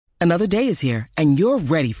Another day is here, and you're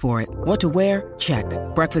ready for it. What to wear? Check.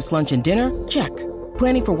 Breakfast, lunch, and dinner? Check.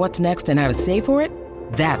 Planning for what's next and how to save for it?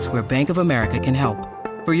 That's where Bank of America can help.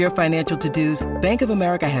 For your financial to-dos, Bank of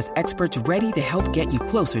America has experts ready to help get you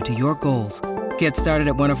closer to your goals. Get started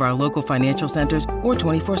at one of our local financial centers or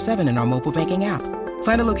 24/7 in our mobile banking app.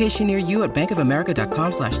 Find a location near you at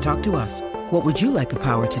bankofamerica.com/talktous. What would you like the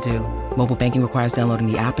power to do? Mobile banking requires downloading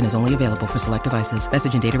the app and is only available for select devices.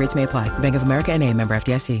 Message and data rates may apply. Bank of America N.A., member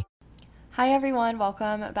FDIC. Hi everyone,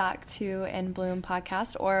 welcome back to In Bloom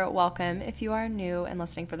podcast, or welcome if you are new and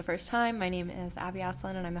listening for the first time. My name is Abby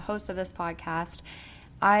Aslin and I'm the host of this podcast.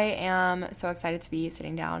 I am so excited to be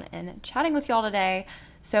sitting down and chatting with y'all today.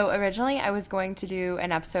 So originally I was going to do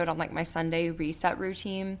an episode on like my Sunday reset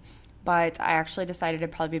routine, but I actually decided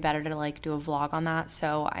it'd probably be better to like do a vlog on that.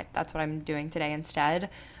 So that's what I'm doing today instead.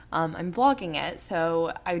 I'm vlogging it.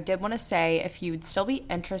 So I did want to say, if you'd still be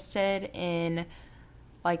interested in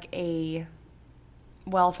like a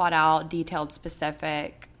well thought out, detailed,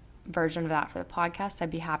 specific version of that for the podcast,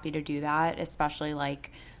 I'd be happy to do that, especially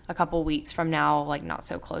like a couple weeks from now, like not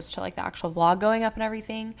so close to like the actual vlog going up and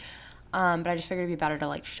everything. But I just figured it'd be better to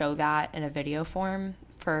like show that in a video form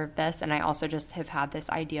for this. And I also just have had this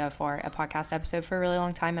idea for a podcast episode for a really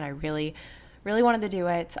long time, and I really wanted to do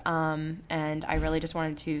it. And I really just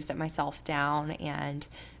wanted to sit myself down and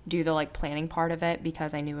do the like planning part of it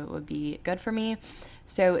because I knew it would be good for me.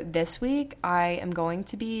 So this week I am going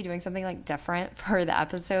to be doing something like different for the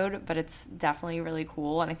episode, but it's definitely really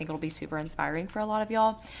cool and I think it'll be super inspiring for a lot of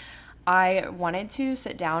y'all. I wanted to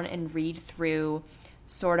sit down and read through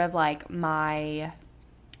sort of like my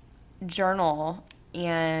journal,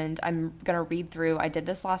 and I'm going to read through. I did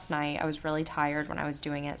this last night. I was really tired when I was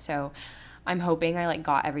doing it, so I'm hoping I like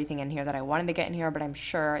got everything in here that I wanted to get in here, but I'm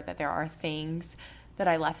sure that there are things that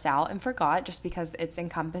I left out and forgot just because it's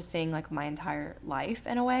encompassing like my entire life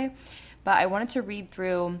in a way. But I wanted to read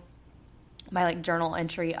through my like journal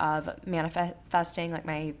entry of manifesting like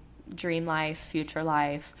my dream life, future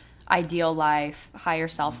life, ideal life, higher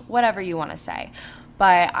self, whatever you want to say.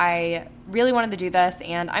 But I really wanted to do this,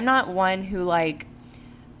 and I'm not one who like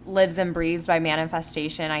lives and breathes by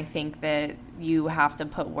manifestation. I think that you have to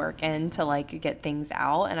put work in to like get things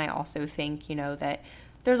out, and I also think, you know, that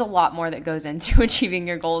there's a lot more that goes into achieving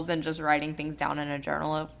your goals than just writing things down in a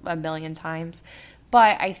journal a million times.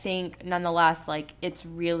 But I think nonetheless, like it's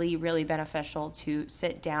really, really beneficial to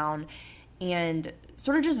sit down and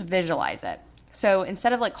sort of just visualize it. So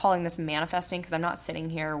instead of like calling this manifesting, because I'm not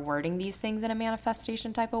sitting here wording these things in a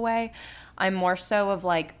manifestation type of way, I'm more so of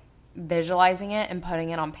like visualizing it and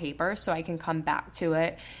putting it on paper so I can come back to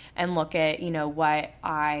it and look at, you know, what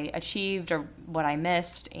I achieved or what I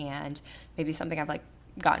missed, and maybe something I've like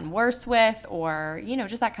gotten worse with, or, you know,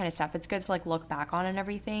 just that kind of stuff. It's good to like look back on and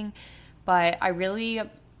everything. But I really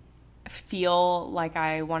feel like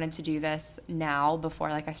I wanted to do this now before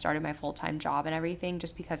like I started my full-time job and everything,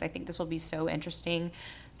 just because I think this will be so interesting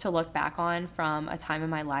to look back on from a time in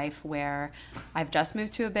my life where I've just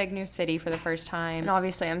moved to a big new city for the first time. And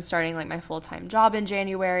obviously I'm starting like my full-time job in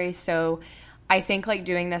January. So I think like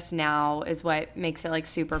doing this now is what makes it like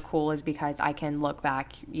super cool, is because I can look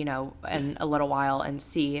back, you know, in a little while and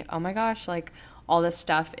see, oh my gosh, like all this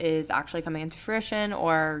stuff is actually coming into fruition,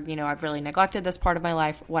 or, you know, I've really neglected this part of my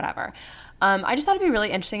life, whatever. I just thought it'd be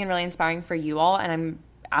really interesting and really inspiring for you all. And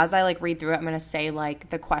as I like read through it, I'm going to say like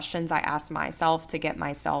the questions I asked myself to get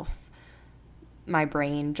my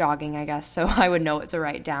brain jogging, I guess, so I would know what to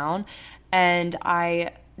write down. And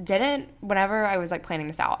whenever I was like planning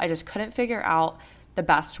this out, I just couldn't figure out the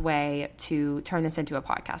best way to turn this into a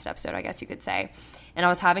podcast episode, I guess you could say. And I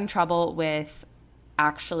was having trouble with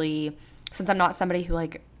actually, since I'm not somebody who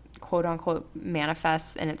like quote unquote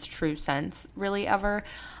manifests in its true sense really ever,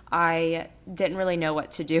 I didn't really know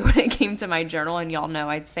what to do when it came to my journal. And y'all know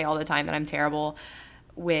I'd say all the time that I'm terrible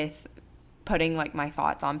with putting like my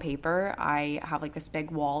thoughts on paper. I have like this big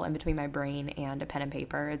wall in between my brain and a pen and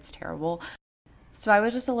paper. It's terrible. So I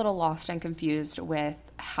was just a little lost and confused with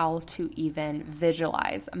how to even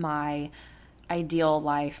visualize my ideal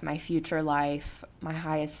life, my future life, my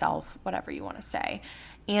highest self, whatever you want to say.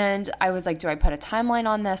 And I was like, do I put a timeline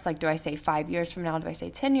on this? Like, do I say 5 years from now? Do I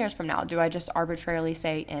say 10 years from now? Do I just arbitrarily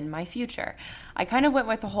say in my future? I kind of went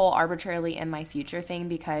with the whole arbitrarily in my future thing,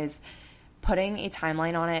 because putting a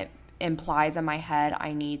timeline on it implies in my head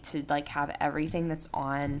I need to like have everything that's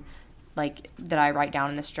on like that I write down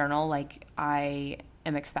in this journal, like I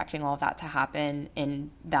am expecting all of that to happen in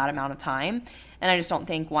that amount of time. And I just don't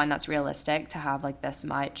think, one, that's realistic to have like this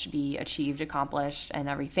much be achieved, accomplished, and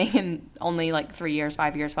everything in only like 3 years,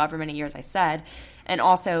 5 years, however many years I said. And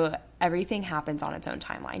also, everything happens on its own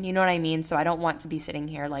timeline. You know what I mean? So I don't want to be sitting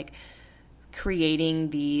here like creating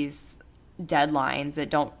these deadlines that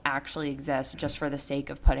don't actually exist just for the sake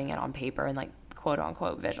of putting it on paper and like quote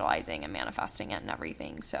unquote visualizing and manifesting it and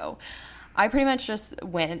everything. So I pretty much just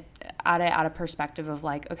went at it at a perspective of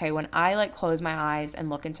like, okay, when I like close my eyes and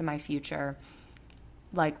look into my future,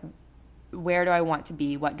 like where do I want to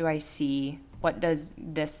be? What do I see? What does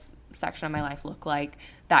this section of my life look like?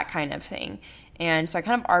 That kind of thing. And so I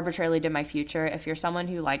kind of arbitrarily did my future. If you're someone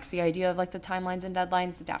who likes the idea of like the timelines and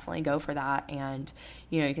deadlines, definitely go for that. And,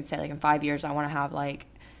 you know, you can say like in 5 years, I want to have like,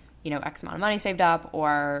 you know, X amount of money saved up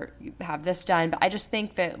or have this done. But I just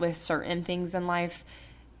think that with certain things in life,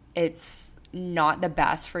 it's not the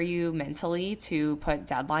best for you mentally to put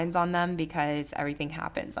deadlines on them because everything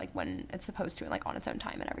happens like when it's supposed to, like on its own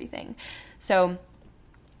time and everything. So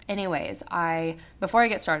anyways, before I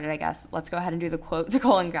get started, I guess, let's go ahead and do the quote,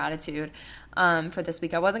 goal, and gratitude for this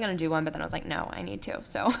week. I wasn't going to do one, but then I was like, no, I need to.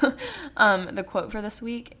 So the quote for this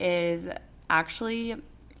week is actually,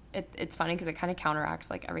 it's funny because it kind of counteracts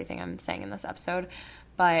like everything I'm saying in this episode.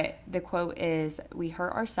 But the quote is, "We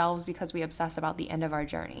hurt ourselves because we obsess about the end of our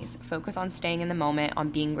journeys. Focus on staying in the moment, on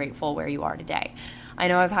being grateful where you are today." I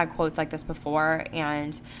know I've had quotes like this before,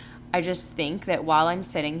 and I just think that while I'm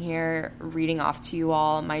sitting here reading off to you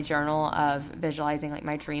all my journal of visualizing like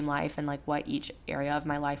my dream life and like what each area of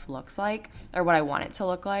my life looks like or what I want it to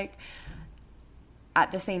look like,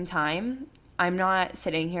 at the same time, I'm not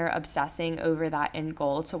sitting here obsessing over that end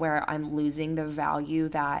goal to where I'm losing the value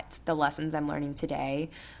that the lessons I'm learning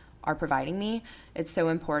today are providing me. It's so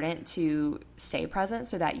important to stay present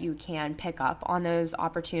so that you can pick up on those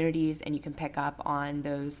opportunities and you can pick up on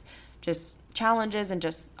those just challenges and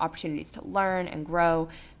just opportunities to learn and grow.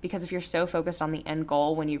 Because if you're so focused on the end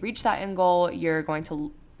goal, when you reach that end goal, you're going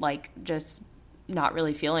to like just not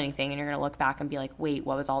really feel anything, and you're going to look back and be like, wait,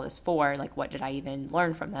 what was all this for? Like, what did I even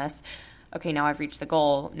learn from this? Okay, now I've reached the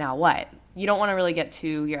goal, now what? You don't want to really get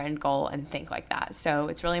to your end goal and think like that. So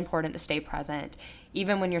it's really important to stay present,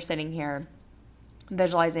 even when you're sitting here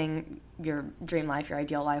visualizing your dream life, your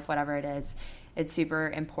ideal life, whatever it is. It's super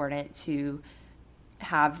important to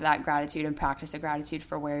have that gratitude and practice a gratitude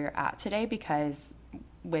for where you're at today, because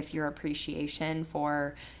with your appreciation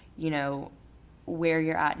for, you know, where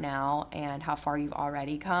you're at now and how far you've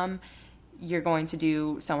already come, you're going to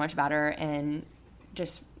do so much better and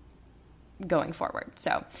just going forward.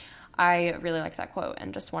 So I really like that quote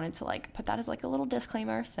and just wanted to like put that as like a little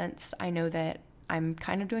disclaimer, since I know that I'm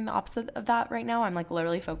kind of doing the opposite of that right now. I'm like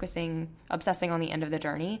literally obsessing on the end of the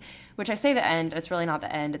journey, which I say the end, it's really not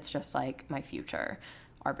the end. It's just like my future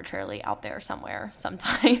arbitrarily out there somewhere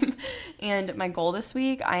sometime. And my goal this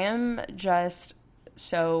week, I am just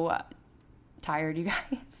so tired, you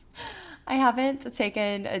guys. I haven't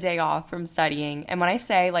taken a day off from studying. And when I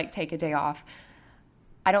say like take a day off,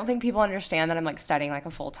 I don't think people understand that I'm like studying like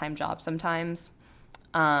a full-time job sometimes.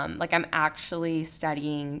 Like I'm actually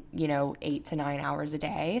studying, you know, 8 to 9 hours a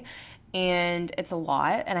day, and it's a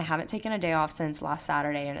lot. And I haven't taken a day off since last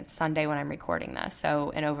Saturday, and it's Sunday when I'm recording this.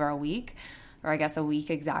 So in over a week, or I guess a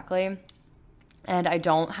week exactly. And I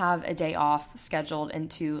don't have a day off scheduled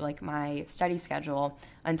into like my study schedule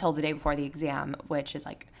until the day before the exam, which is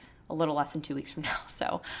like a little less than 2 weeks from now.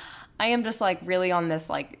 So I am just like really on this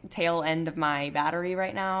like tail end of my battery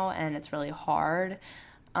right now, and it's really hard.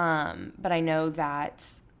 But I know that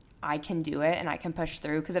I can do it and I can push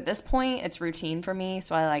through, because at this point it's routine for me.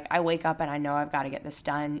 So I wake up and I know I've got to get this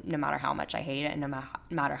done no matter how much I hate it and no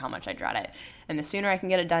matter how much I dread it. And the sooner I can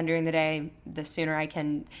get it done during the day, the sooner I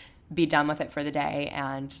can be done with it for the day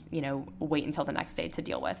and, you know, wait until the next day to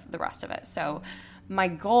deal with the rest of it. So my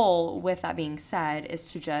goal, with that being said, is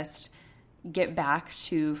to just get back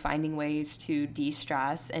to finding ways to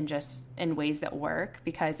de-stress and just in ways that work,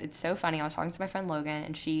 because it's so funny. I was talking to my friend Logan,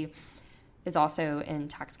 and she is also in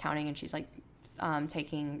tax accounting, and she's like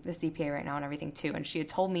taking the CPA right now and everything too. And she had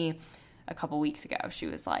told me a couple weeks ago, she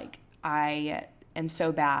was like, I am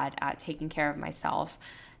so bad at taking care of myself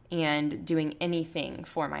and doing anything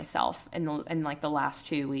for myself in like the last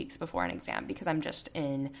 2 weeks before an exam, because I'm just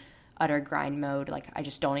in utter grind mode. Like I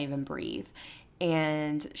just don't even breathe.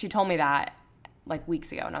 And she told me that like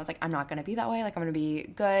weeks ago, and I was like, I'm not going to be that way. Like I'm going to be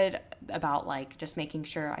good about like just making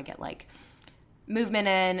sure I get like movement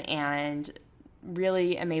in and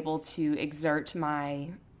really am able to exert my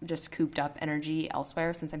just cooped up energy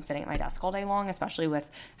elsewhere, since I'm sitting at my desk all day long, especially with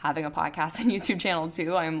having a podcast and YouTube channel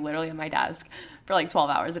too. I'm literally at my desk for like 12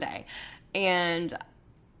 hours a day. And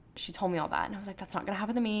she told me all that, and I was like, that's not gonna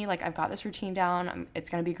happen to me. Like, I've got this routine down. It's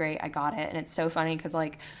gonna be great. I got it. And it's so funny because,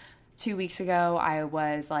 like, 2 weeks ago, I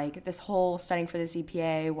was like, this whole studying for the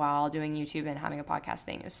CPA while doing YouTube and having a podcast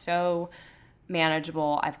thing is so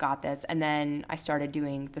manageable. I've got this. And then I started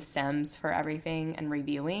doing the Sims for everything and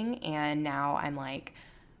reviewing, and now I'm like,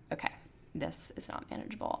 okay, this is not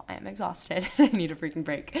manageable. I am exhausted. I need a freaking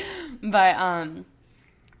break. But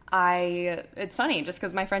it's funny just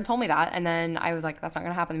because my friend told me that, and then I was like, that's not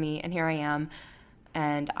gonna happen to me, and here I am.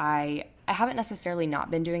 And I haven't necessarily not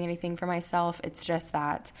been doing anything for myself. It's just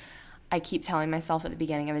that I keep telling myself at the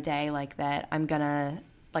beginning of a day, like, that I'm gonna,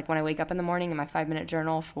 like, when I wake up in the morning in my 5-minute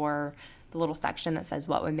journal for the little section that says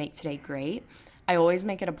what would make today great, I always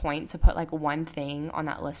make it a point to put, like, one thing on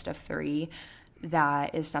that list of 3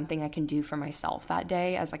 that is something I can do for myself that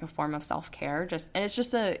day as, like, a form of self-care. And it's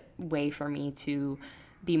just a way for me to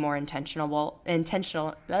be more intentional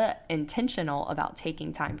about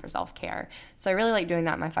taking time for self-care. So I really like doing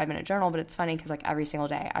that in my 5-minute journal, but it's funny because, like, every single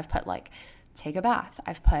day I've put, like, take a bath.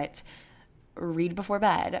 I've put read before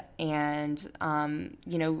bed and,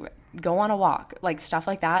 go on a walk, like, stuff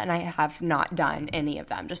like that. And I have not done any of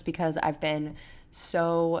them just because I've been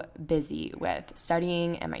so busy with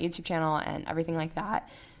studying and my YouTube channel and everything like that.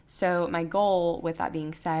 So my goal, with that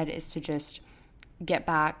being said, is to just get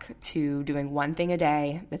back to doing one thing a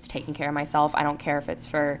day that's taking care of myself. I don't care if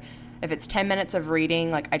it's 10 minutes of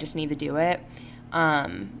reading, like, I just need to do it.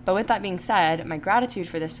 But with that being said, my gratitude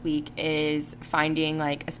for this week is finding,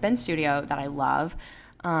 like, a spin studio that I love.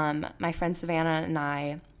 My friend Savannah and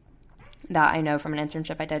I, that I know from an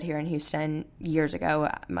internship I did here in Houston years ago,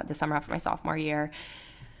 the summer after my sophomore year,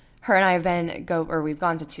 her and I have we've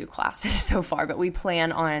gone to 2 classes so far, but we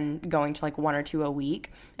plan on going to, like, 1 or 2 a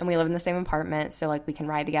week, and we live in the same apartment, so, like, we can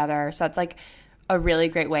ride together. So it's, like, a really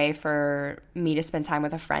great way for me to spend time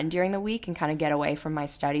with a friend during the week and kind of get away from my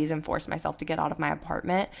studies and force myself to get out of my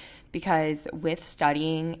apartment, because with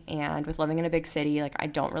studying and with living in a big city, like, I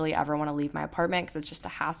don't really ever want to leave my apartment because it's just a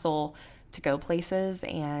hassle to go places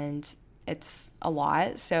and it's a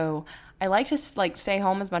lot. So I like to, like, stay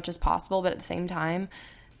home as much as possible, but at the same time,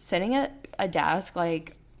 sitting at a desk,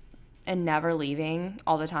 like, and never leaving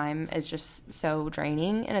all the time is just so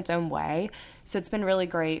draining in its own way. So it's been really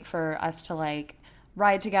great for us to, like,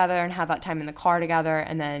 ride together and have that time in the car together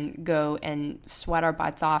and then go and sweat our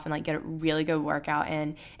butts off and, like, get a really good workout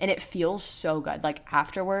in. And it feels so good. Like,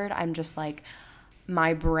 afterward, I'm just like,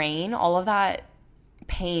 my brain, all of that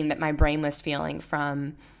pain that my brain was feeling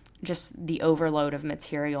from just the overload of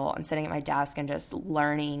material and sitting at my desk and just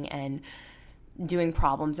learning and doing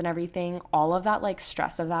problems and everything, all of that, like,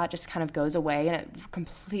 stress of that just kind of goes away, and it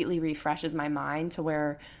completely refreshes my mind to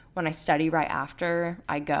where when I study right after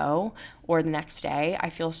I go or the next day, I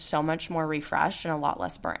feel so much more refreshed and a lot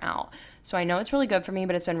less burnt out. So I know it's really good for me,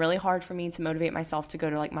 but it's been really hard for me to motivate myself to go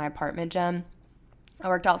to, like, my apartment gym. I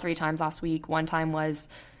worked out 3 times last week. 1 time was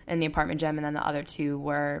in the apartment gym, and then the other 2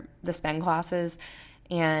 were the spin classes.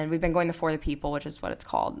 And we've been going to For the People, which is what it's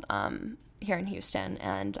called, here in Houston,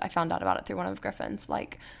 and I found out about it through one of Griffin's,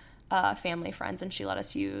 like, family friends, and she let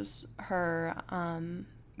us use her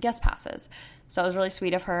guest passes. So it was really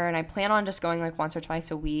sweet of her, and I plan on just going, like, once or twice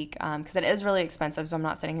a week because it is really expensive, so I'm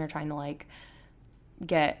not sitting here trying to, like,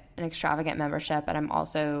 get an extravagant membership, and I'm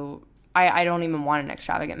also I don't even want an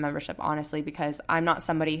extravagant membership, honestly, because I'm not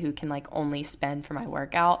somebody who can, like, only spend for my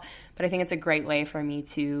workout, but I think it's a great way for me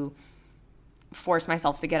to force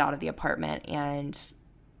myself to get out of the apartment and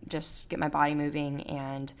just get my body moving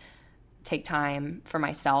and take time for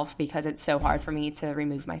myself, because it's so hard for me to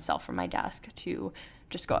remove myself from my desk to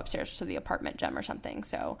just go upstairs to the apartment gym or something.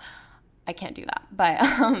 So I can't do that.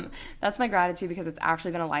 But that's my gratitude, because it's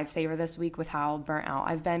actually been a lifesaver this week with how burnt out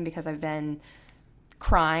I've been, because I've been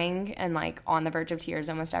crying and, like, on the verge of tears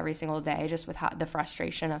almost every single day just with the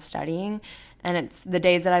frustration of studying. And it's the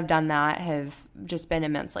days that I've done that have just been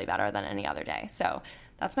immensely better than any other day. So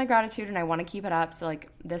that's my gratitude, and I want to keep it up. So, like,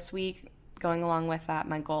 this week, going along with that,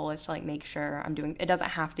 my goal is to, like, make sure I'm doing, it doesn't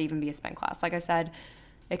have to even be a spin class. Like I said,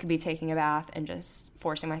 it could be taking a bath and just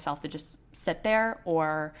forcing myself to just sit there,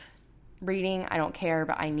 or reading. I don't care,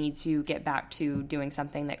 but I need to get back to doing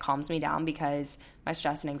something that calms me down, because my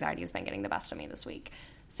stress and anxiety has been getting the best of me this week.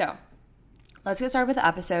 So let's get started with the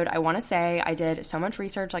episode. I want to say I did so much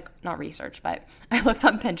research, like, not research, but I looked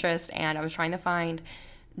on Pinterest and I was trying to find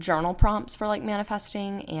journal prompts for, like,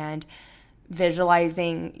 manifesting and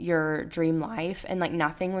visualizing your dream life, and, like,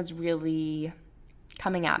 nothing was really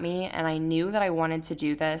coming at me. And I knew that I wanted to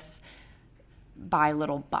do this by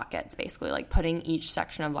little buckets, basically, like putting each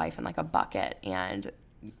section of life in, like, a bucket and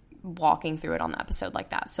walking through it on the episode like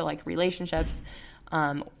that. So, like, relationships,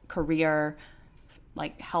 career,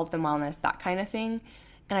 like health and wellness, that kind of thing.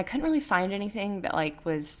 And I couldn't really find anything that like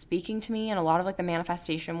was speaking to me. And a lot of like the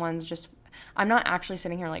manifestation ones just, I'm not actually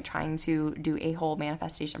sitting here like trying to do a whole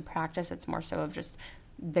manifestation practice. It's more so of just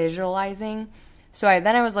visualizing. So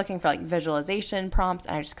I was looking for like visualization prompts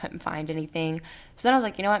and I just couldn't find anything. So then I was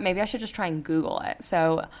like, you know what, maybe I should just try and Google it.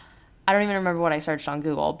 So I don't even remember what I searched on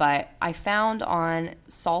Google, but I found on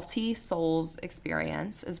Salty Souls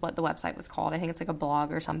Experience is what the website was called. I think it's like a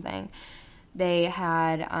blog or something. They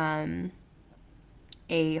had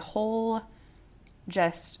a whole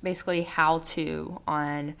just basically how-to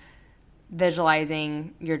on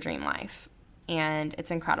visualizing your dream life. And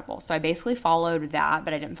it's incredible. So I basically followed that,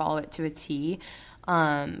 but I didn't follow it to a T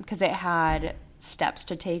because it had steps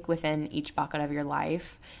to take within each bucket of your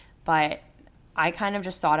life. But I kind of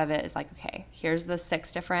just thought of it as like, okay, here's the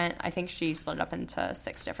 6 different, I think she split it up into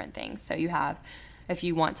 6 different things. So you have, if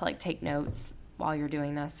you want to like take notes while you're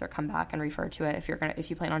doing this or come back and refer to it if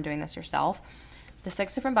you plan on doing this yourself, the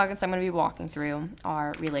 6 different buckets I'm going to be walking through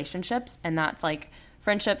are relationships, and that's like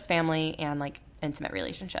friendships, family, and like intimate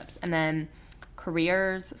relationships. And then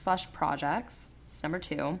careers/projects is number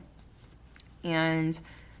 2. And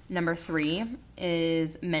number 3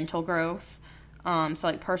 is mental growth. So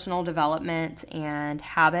like personal development and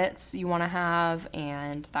habits you want to have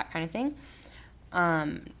and that kind of thing.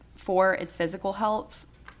 4 is physical health.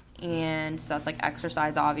 And so that's like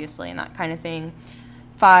exercise, obviously, and that kind of thing.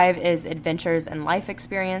 5 is adventures and life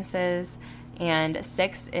experiences. And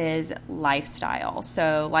 6 is lifestyle.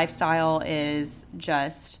 So lifestyle is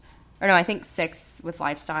just, or no, I think 6 with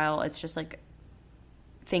lifestyle, it's just like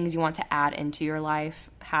things you want to add into your life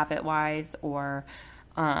habit-wise, or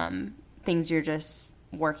things you're just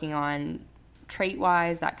working on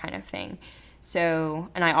trait-wise, that kind of thing. So,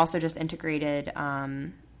 and I also just integrated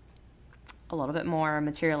a little bit more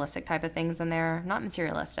materialistic type of things in there. Not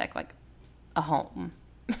materialistic, like a home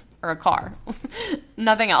or a car.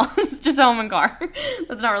 Nothing else, just a home and car.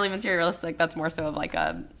 That's not really materialistic. That's more so of like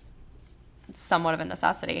a somewhat of a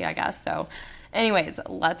necessity, I guess. So anyways,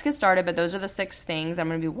 let's get started. But those are the 6 things I'm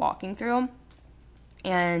going to be walking through.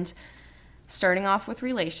 And starting off with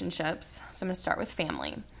relationships, so I'm going to start with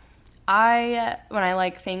family. When I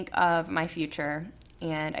like think of my future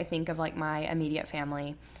and I think of like my immediate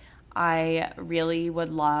family, I really would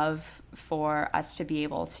love for us to be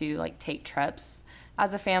able to like take trips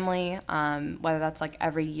as a family, whether that's like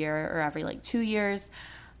every year or every like 2 years,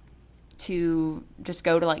 to just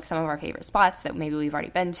go to like some of our favorite spots that maybe we've already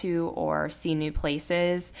been to, or see new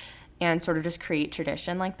places, and sort of just create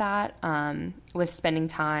tradition like that, with spending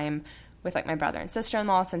time with like my brother and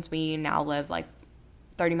sister-in-law, since we now live like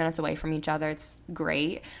 30 minutes away from each other. It's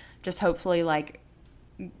great. Just hopefully like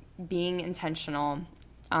being intentional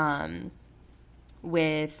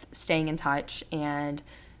with staying in touch and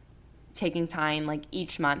taking time like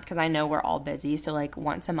each month, because I know we're all busy. So like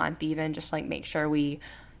once a month even, just like make sure we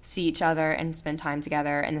see each other and spend time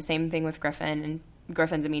together. And the same thing with Griffin and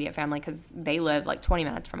Griffin's immediate family, because they live like 20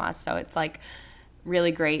 minutes from us. So it's like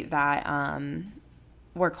really great that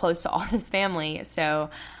we're close to all this family. So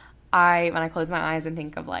when I close my eyes and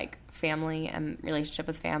think of like family and relationship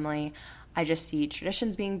with family, I just see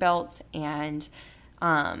traditions being built, and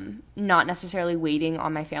not necessarily waiting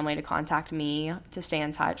on my family to contact me to stay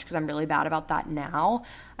in touch, because I'm really bad about that now.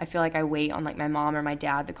 I feel like I wait on like my mom or my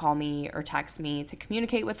dad to call me or text me to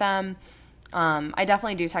communicate with them. I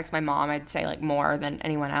definitely do text my mom, I'd say like more than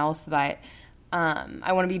anyone else, but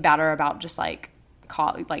I want to be better about just like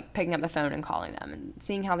picking up the phone and calling them and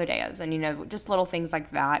seeing how their day is, and just little things like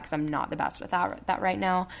that, because I'm not the best with that right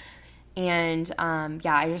now. And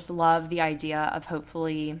I just love the idea of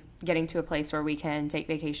hopefully getting to a place where we can take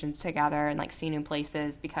vacations together and like see new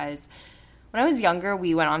places, because when I was younger,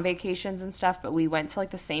 we went on vacations and stuff, but we went to like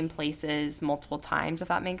the same places multiple times, if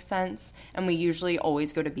that makes sense. And we usually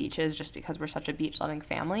always go to beaches just because we're such a beach loving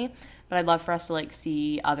family. But I'd love for us to like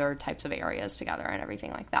see other types of areas together and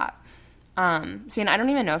everything like that. And I don't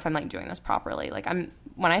even know if I'm like doing this properly. Like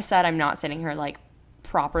when I said I'm not sitting here like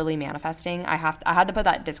properly manifesting, I had to put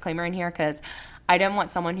that disclaimer in here, because I didn't want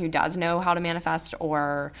someone who does know how to manifest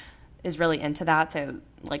or is really into that to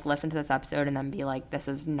like listen to this episode and then be like, this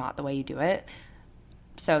is not the way you do it.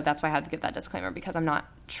 So that's why I had to give that disclaimer, because I'm not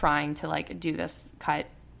trying to like do this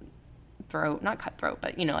not cutthroat,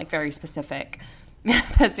 but like very specific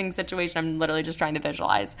manifesting situation. I'm literally just trying to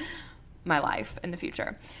visualize my life in the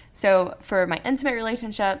future. So for my intimate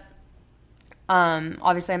relationship,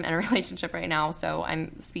 obviously I'm in a relationship right now, so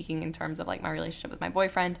I'm speaking in terms of like my relationship with my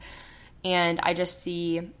boyfriend. And I just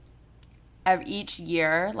see each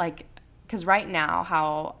year, like, because right now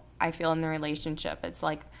how I feel in the relationship, it's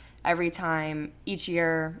like every time, each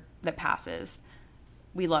year that passes,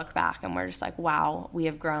 we look back and we're just like, wow, we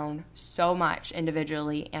have grown so much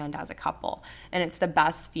individually and as a couple. And it's the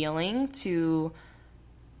best feeling to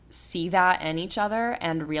see that in each other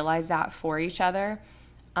and realize that for each other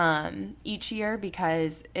each year,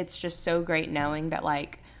 because it's just so great knowing that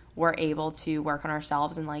like we're able to work on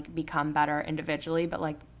ourselves and like become better individually, but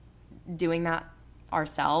like doing that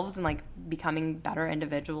ourselves and like becoming better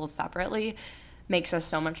individuals separately makes us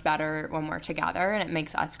so much better when we're together, and it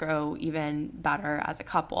makes us grow even better as a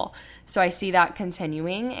couple. So I see that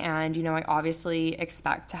continuing, and I obviously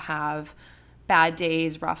expect to have bad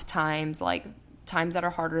days, rough times, like times that are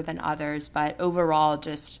harder than others, but overall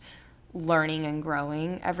just learning and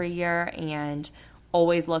growing every year, and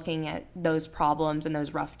always looking at those problems and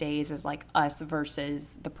those rough days as like us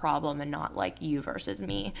versus the problem and not like you versus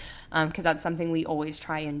me, because that's something we always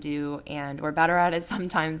try and do, and we're better at it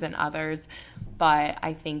sometimes than others. But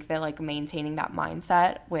I think that like maintaining that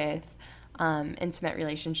mindset with intimate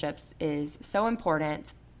relationships is so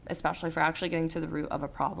important, especially for actually getting to the root of a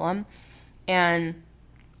problem. And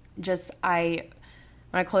just when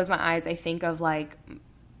I close my eyes, I think of like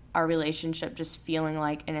our relationship just feeling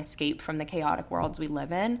like an escape from the chaotic worlds we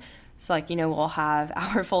live in. So like, we'll have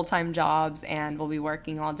our full-time jobs and we'll be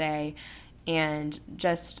working all day, and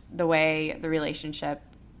just the way the relationship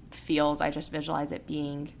feels, I just visualize it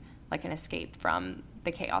being like an escape from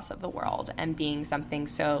the chaos of the world and being something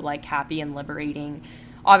so like happy and liberating.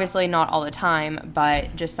 Obviously not all the time,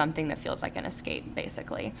 but just something that feels like an escape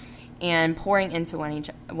basically, and pouring into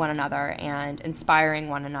one another and inspiring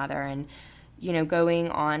one another, and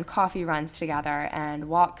going on coffee runs together and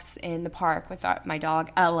walks in the park with my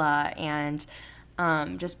dog Ella, and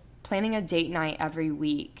just planning a date night every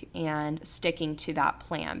week and sticking to that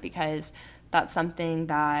plan, because that's something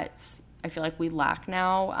that I feel like we lack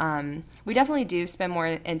now. We definitely do spend more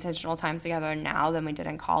intentional time together now than we did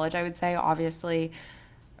in college, I would say, obviously,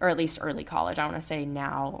 or at least early college. I want to say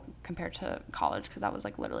now compared to college, because that was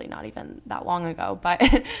like literally not even that long ago.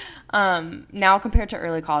 But now compared to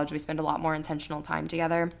early college, we spend a lot more intentional time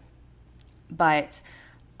together. But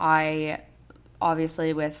I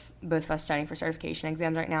obviously, with both of us studying for certification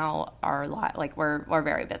exams right now, we're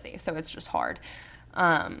very busy, so it's just hard.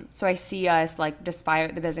 So I see us, like,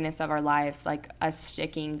 despite the busyness of our lives, like us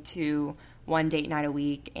sticking to one date night a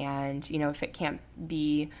week, and if it can't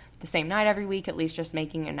be the same night every week, at least just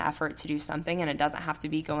making an effort to do something. And it doesn't have to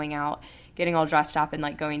be going out, getting all dressed up and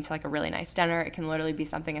like going to like a really nice dinner. It can literally be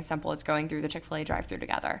something as simple as going through the Chick-fil-A drive-thru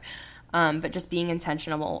together. But just being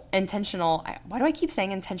intentional. Why do I keep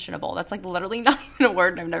saying intentional? That's like literally not even a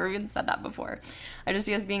word, and I've never even said that before. I just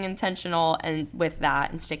see us being intentional and with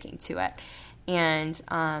that and sticking to it, and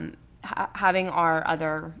having our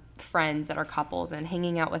other friends that are couples and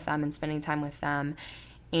hanging out with them and spending time with them,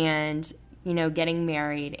 and getting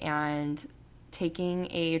married and taking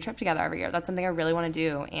a trip together every year. That's something I really want to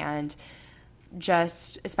do. And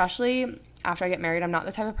just, especially after I get married, I'm not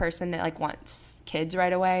the type of person that like wants kids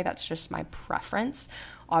right away. That's just my preference.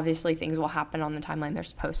 Obviously things will happen on the timeline they're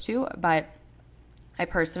supposed to, but I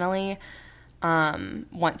personally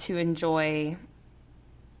want to enjoy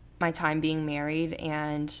my time being married,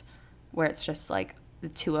 and where it's just like the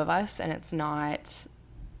two of us and it's not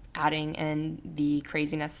adding in the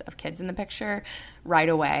craziness of kids in the picture right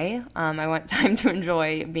away. I want time to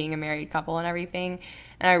enjoy being a married couple and everything.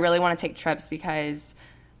 And I really want to take trips, because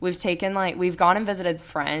we've gone and visited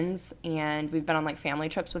friends, and we've been on like family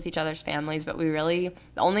trips with each other's families, but the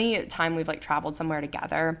only time we've like traveled somewhere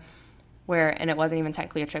together and it wasn't even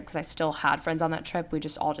technically a trip because I still had friends on that trip, we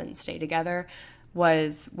just all didn't stay together,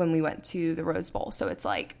 was when we went to the Rose Bowl. So it's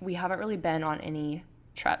like we haven't really been on any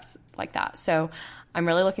trips like that. So I'm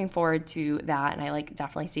really looking forward to that, and I like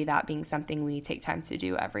definitely see that being something we take time to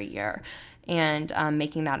do every year, and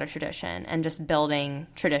making that a tradition and just building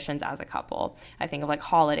traditions as a couple. I think of like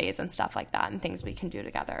holidays and stuff like that and things we can do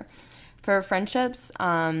together. For friendships,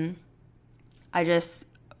 I just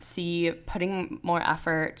see putting more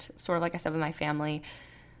effort, sort of like I said with my family,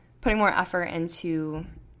 putting more effort into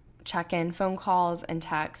check-in phone calls and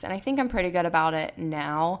texts. And I think I'm pretty good about it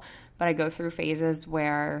now, but I go through phases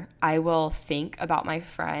where I will think about my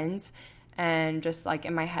friends and just like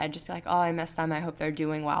in my head just be like, oh, I miss them, I hope they're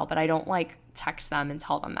doing well, but I don't like text them and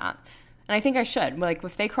tell them that. And I think I should. Like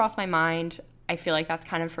if they cross my mind, I feel like that's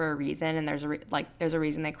kind of for a reason, and there's a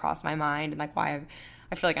reason they cross my mind, and like why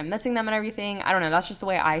I feel like I'm missing them and everything. I don't know, that's just the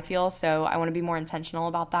way I feel. So I want to be more intentional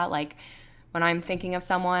about that. Like when I'm thinking of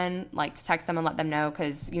someone, like to text them and let them know,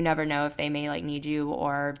 because you never know if they may like need you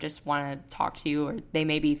or just want to talk to you, or they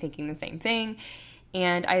may be thinking the same thing.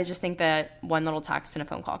 And I just think that one little text and a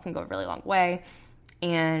phone call can go a really long way.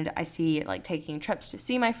 And I see like taking trips to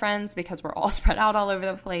see my friends because we're all spread out all over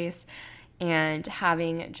the place, and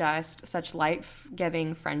having just such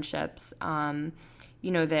life-giving friendships,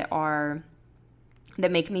 that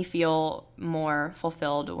make me feel more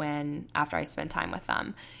fulfilled after I spend time with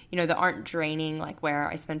them, that aren't draining, like where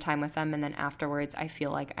I spend time with them and then afterwards I feel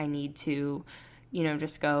like I need to,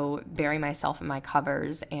 just go bury myself in my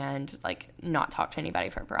covers and like not talk to anybody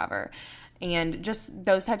for forever. And just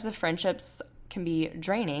those types of friendships can be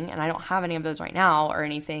draining, and I don't have any of those right now or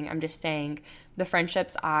anything. I'm just saying the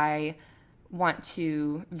friendships I want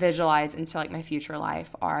to visualize into like my future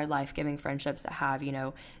life are life-giving friendships that have,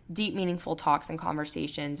 deep, meaningful talks and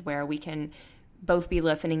conversations where we can both be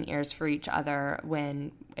listening ears for each other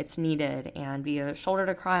when it's needed and be a shoulder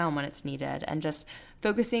to cry on when it's needed, and just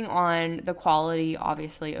focusing on the quality,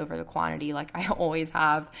 obviously, over the quantity like I always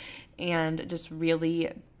have, and just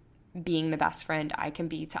really being the best friend I can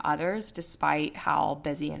be to others despite how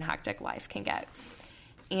busy and hectic life can get.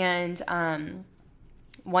 And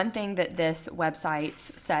one thing that this website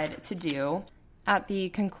said to do at the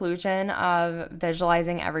conclusion of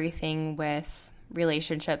visualizing everything with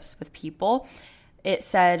relationships with people, it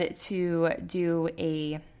said to do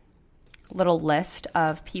a little list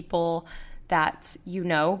of people that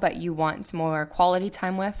but you want more quality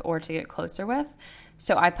time with or to get closer with.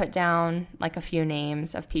 So I put down like a few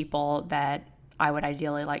names of people that I would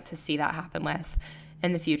ideally like to see that happen with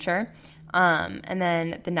in the future. And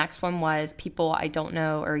then the next one was people I don't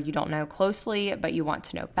know or you don't know closely, but you want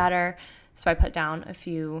to know better. So I put down a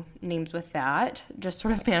few names with that, just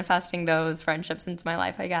sort of manifesting those friendships into my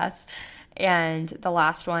life, I guess. And the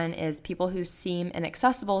last one is people who seem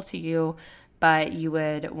inaccessible to you, but you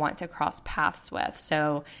would want to cross paths with.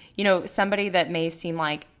 So, somebody that may seem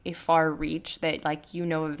like a far reach that like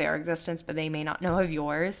of their existence, but they may not know of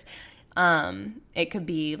yours. It could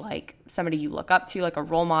be like somebody you look up to, like a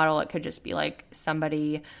role model. It could just be like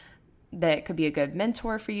somebody that could be a good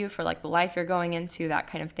mentor for you for like the life you're going into, that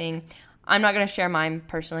kind of thing. I'm not going to share mine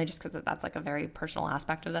personally just because that's like a very personal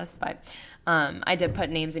aspect of this, but I did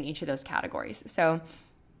put names in each of those categories. So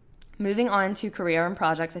moving on to career and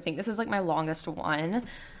projects, I think this is like my longest one.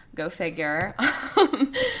 Go figure.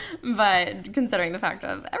 But considering the fact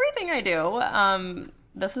of everything I do,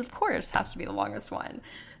 this of course has to be the longest one.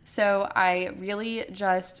 So I really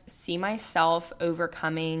just see myself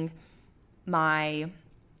overcoming my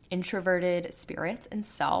introverted spirit and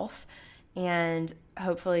self, and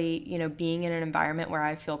hopefully, being in an environment where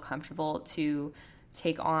I feel comfortable to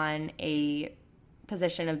take on a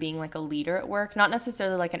position of being like a leader at work, not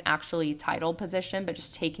necessarily like an actually titled position, but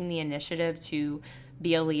just taking the initiative to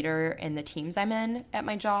be a leader in the teams I'm in at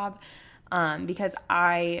my job, because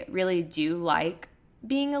I really do like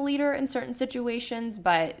being a leader in certain situations,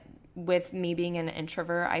 but with me being an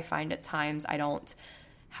introvert, I find at times I don't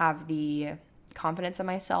have the confidence in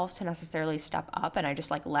myself to necessarily step up, and I just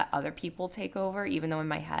like let other people take over, even though in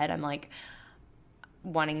my head I'm like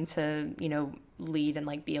wanting to, lead and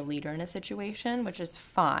like be a leader in a situation, which is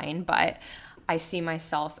fine, but I see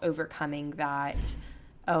myself overcoming that,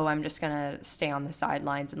 I'm just gonna stay on the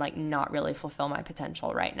sidelines and like not really fulfill my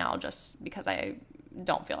potential right now just because I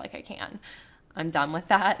don't feel like I can. I'm done with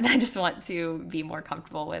that, and I just want to be more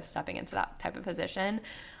comfortable with stepping into that type of position.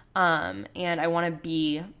 And I want to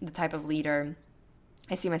be the type of leader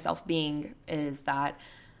I see myself being is that,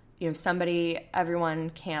 somebody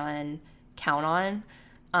everyone can count on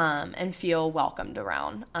and feel welcomed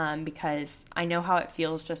around, because I know how it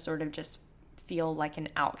feels to sort of just feel like an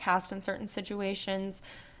outcast in certain situations,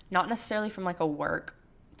 not necessarily from like a work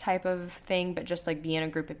type of thing, but just like be in a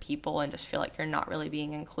group of people and just feel like you're not really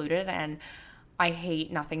being included. And I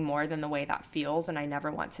hate nothing more than the way that feels, and I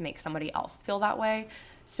never want to make somebody else feel that way.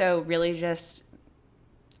 So really just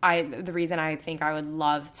the reason I think I would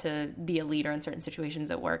love to be a leader in certain situations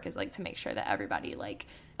at work is like to make sure that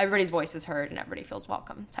everybody's voice is heard and everybody feels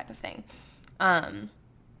welcome type of thing.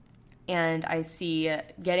 And I see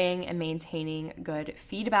getting and maintaining good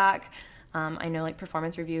feedback. I know like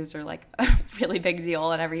performance reviews are like a really big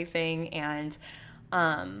deal and everything. And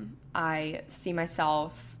I see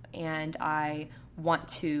myself and I want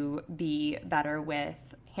to be better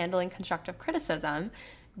with handling constructive criticism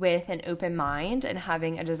with an open mind and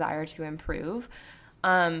having a desire to improve.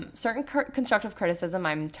 Certain constructive criticism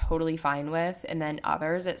I'm totally fine with, and then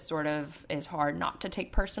others it sort of is hard not to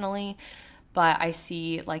take personally. But I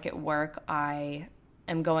see like at work I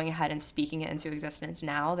am going ahead and speaking it into existence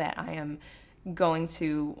now that I am going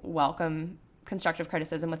to welcome constructive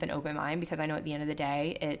criticism with an open mind, because I know at the end of the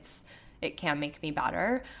day it can make me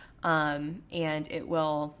better, and it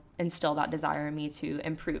will instill that desire in me to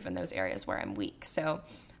improve in those areas where I'm weak. So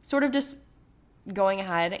sort of just going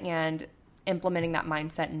ahead and implementing that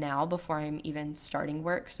mindset now before I'm even starting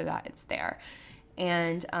work so that it's there.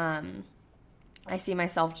 And I see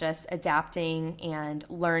myself just adapting and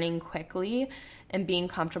learning quickly and being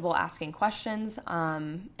comfortable asking questions in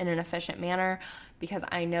an efficient manner, because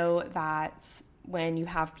I know that when you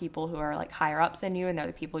have people who are like higher ups than you and they're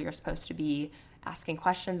the people you're supposed to be asking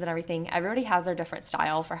questions and everything, everybody has their different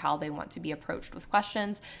style for how they want to be approached with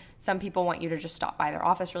questions. Some people want you to just stop by their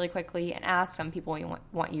office really quickly and ask. Some people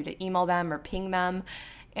want you to email them or ping them.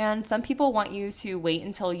 And some people want you to wait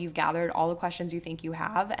until you've gathered all the questions you think you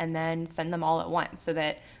have and then send them all at once so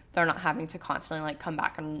that they're not having to constantly like come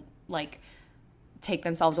back and like take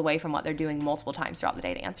themselves away from what they're doing multiple times throughout the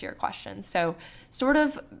day to answer your questions. So sort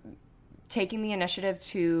of taking the initiative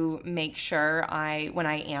to make sure when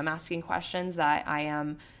I am asking questions, that I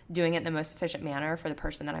am doing it in the most efficient manner for the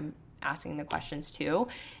person that I'm asking the questions to.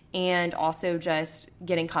 And also just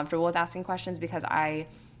getting comfortable with asking questions, because I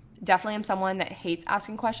definitely am someone that hates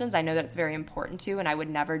asking questions. I know that it's very important to, and I would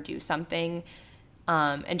never do something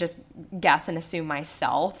and just guess and assume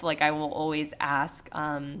myself. Like I will always ask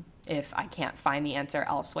if I can't find the answer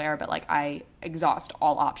elsewhere, but like I exhaust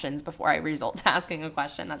all options before I resort to asking a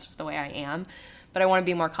question. That's just the way I am. But I want to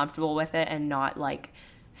be more comfortable with it and not like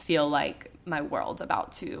feel like my world's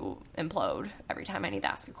about to implode every time I need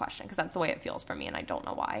to ask a question, because that's the way it feels for me and I don't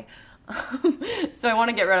know why. So I want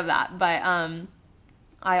to get rid of that. But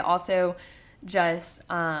I also just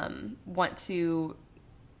want to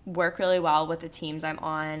work really well with the teams I'm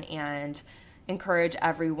on and encourage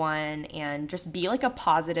everyone and just be like a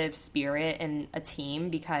positive spirit in a team,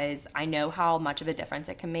 because I know how much of a difference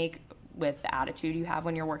it can make with the attitude you have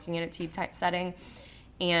when you're working in a team type setting.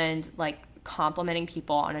 And like complimenting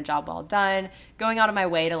people on a job well done, going out of my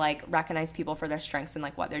way to like recognize people for their strengths and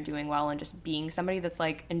like what they're doing well, and just being somebody that's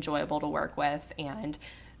like enjoyable to work with and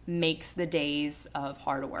makes the days of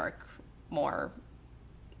hard work more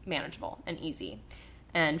manageable and easy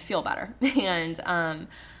and feel better. And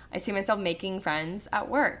I see myself making friends at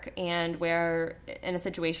work, and where in a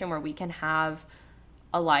situation where we can have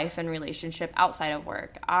a life and relationship outside of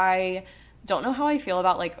work. I don't know how I feel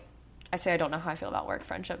about I don't know how I feel about work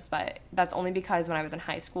friendships, but that's only because when I was in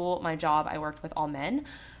high school, my job, I worked with all men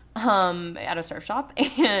at a surf shop.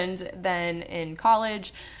 And then in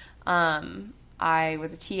college, I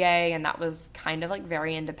was a TA, and that was kind of like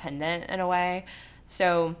very independent in a way.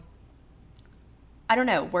 So I don't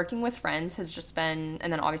know, working with friends has just been,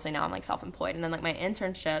 and then obviously now I'm like self-employed. And then like my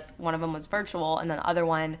internship, one of them was virtual, and then the other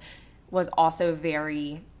one was also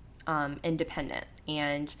very independent.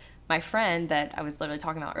 And my friend that I was literally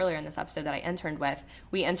talking about earlier in this episode that I interned with,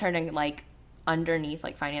 we interned in like underneath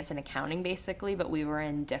like finance and accounting basically, but we were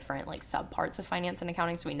in different like subparts of finance and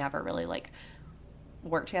accounting, so we never really like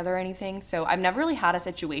worked together or anything. So I've never really had a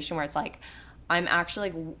situation where it's like I'm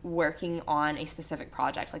actually like working on a specific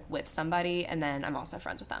project like with somebody, and then I'm also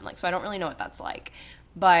friends with them. Like, so I don't really know what that's like,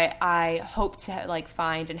 but I hope to like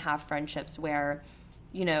find and have friendships where,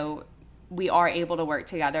 you know, we are able to work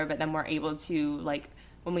together, but then we're able to like,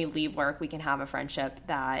 when we leave work, we can have a friendship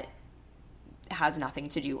that has nothing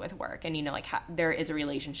to do with work. And, you know, like there is a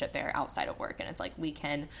relationship there outside of work. And it's like, we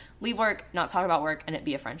can leave work, not talk about work, and it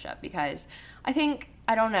be a friendship. Because I think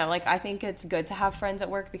it's good to have friends at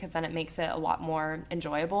work, because then it makes it a lot more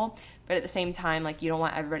enjoyable. But at the same time, like, you don't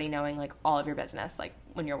want everybody knowing like all of your business, like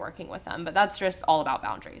when you're working with them. But that's just all about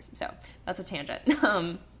boundaries. So that's a tangent.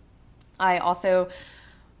 I also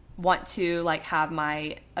want to like have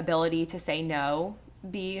my ability to say no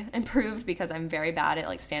be improved, because I'm very bad at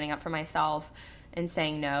like standing up for myself and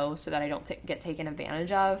saying no so that I don't get taken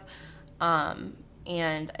advantage of.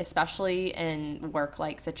 And especially in work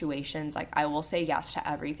like situations, like I will say yes to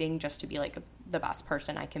everything just to be like the best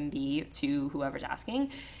person I can be to whoever's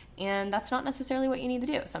asking. And that's not necessarily what you need to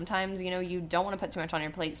do. Sometimes, you know, you don't want to put too much on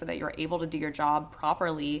your plate so that you're able to do your job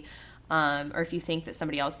properly. Or if you think that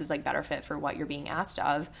somebody else is like better fit for what you're being asked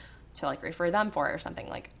of, to like refer them for it or something.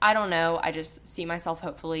 Like, I don't know. I just see myself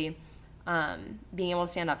hopefully being able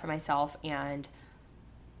to stand up for myself and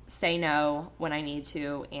say no when I need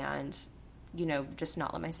to, and, you know, just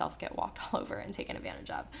not let myself get walked all over and taken advantage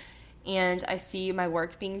of. And I see my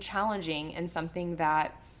work being challenging and something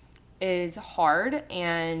that is hard,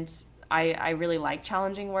 and I really like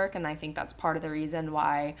challenging work, and I think that's part of the reason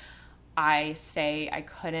why I say I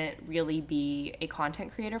couldn't really be a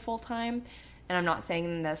content creator full time. And I'm not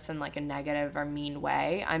saying this in like a negative or mean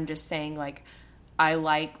way. I'm just saying like I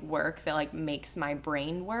like work that like makes my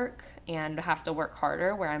brain work and have to work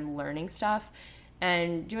harder, where I'm learning stuff.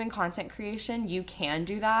 And doing content creation, you can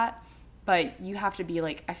do that, but you have to be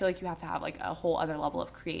like, I feel like you have to have like a whole other level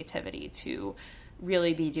of creativity to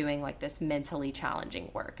really be doing like this mentally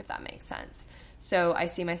challenging work, if that makes sense. So I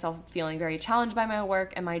see myself feeling very challenged by my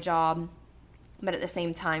work and my job, but at the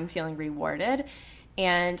same time feeling rewarded.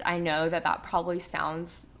 And I know that that probably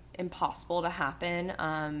sounds impossible to happen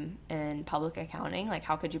in public accounting. Like,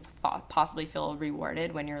 how could you possibly feel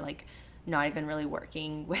rewarded when you're like not even really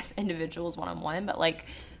working with individuals one-on-one, but like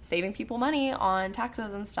saving people money on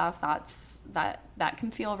taxes and stuff? That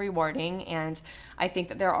can feel rewarding. And I think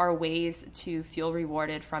that there are ways to feel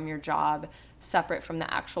rewarded from your job separate from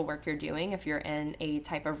the actual work you're doing. If you're in a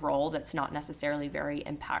type of role that's not necessarily very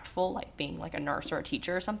impactful, like being like a nurse or a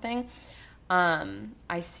teacher or something,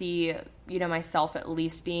 I see, myself at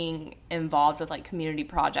least being involved with like community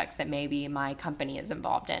projects that maybe my company is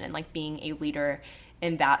involved in, and like being a leader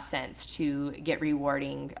in that sense to get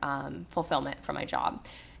rewarding fulfillment from my job.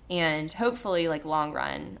 And hopefully, like long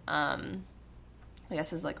run, I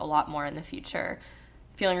guess is like a lot more in the future,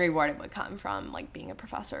 feeling rewarded would come from like being a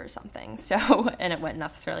professor or something. So, and it wouldn't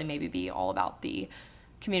necessarily maybe be all about the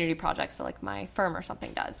community projects that like my firm or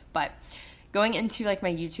something does. But going into like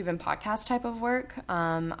my YouTube and podcast type of work,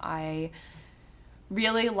 I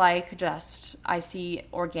really like I see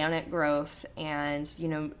organic growth and,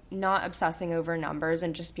 not obsessing over numbers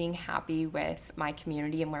and just being happy with my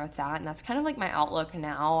community and where it's at. And that's kind of like my outlook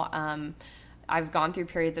now. I've gone through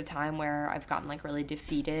periods of time where I've gotten like really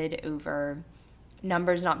defeated over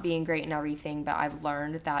numbers not being great and everything, but I've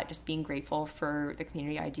learned that just being grateful for the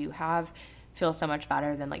community I do have feels so much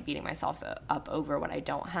better than like beating myself up over what I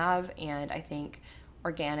don't have. And I think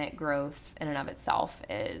organic growth in and of itself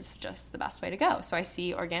is just the best way to go. So I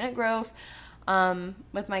see organic growth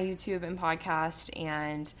with my YouTube and podcast,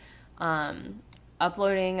 and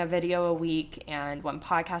uploading a video a week and one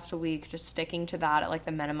podcast a week, just sticking to that at like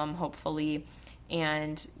the minimum, hopefully.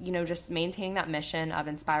 And, just maintaining that mission of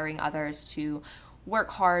inspiring others to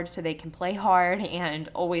work hard so they can play hard, and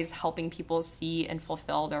always helping people see and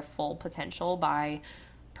fulfill their full potential by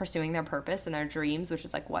pursuing their purpose and their dreams, which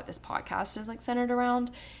is like what this podcast is like centered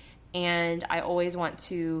around. And I always want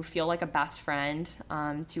to feel like a best friend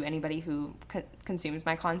to anybody who consumes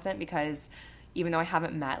my content, because even though I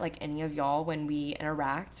haven't met like any of y'all when we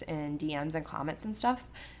interact in DMs and comments and stuff,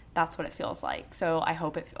 that's what it feels like. So I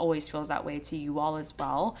hope it always feels that way to you all as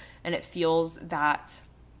well, and it feels that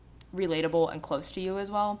relatable and close to you as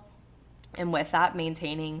well. And with that,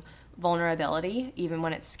 maintaining vulnerability even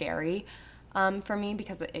when it's scary for me,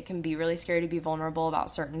 because it can be really scary to be vulnerable about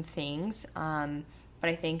certain things, but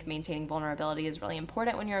I think maintaining vulnerability is really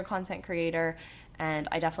important when you're a content creator. And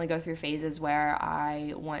I definitely go through phases where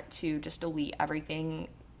I want to just delete everything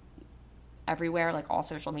everywhere, like all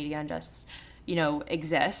social media, and just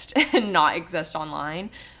exist and not exist online.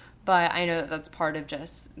 But I know that that's part of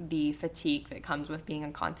just the fatigue that comes with being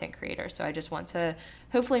a content creator. So I just want to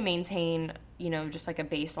hopefully maintain, just like a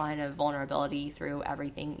baseline of vulnerability through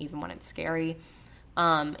everything, even when it's scary.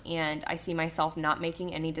 And I see myself not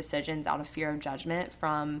making any decisions out of fear of judgment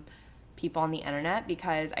from people on the internet,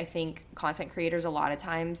 because I think content creators, a lot of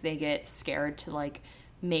times they get scared to like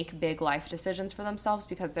make big life decisions for themselves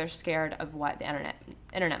because they're scared of what the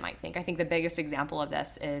internet might think. I think the biggest example of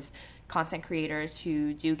this is content creators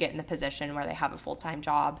who do get in the position where they have a full-time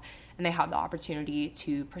job and they have the opportunity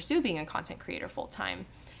to pursue being a content creator full-time.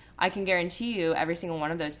 I can guarantee you every single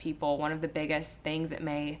one of those people, one of the biggest things that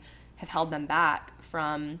may have held them back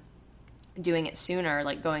from doing it sooner,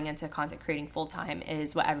 like going into content creating full-time,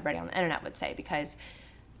 is what everybody on the internet would say. Because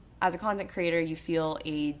as a content creator, you feel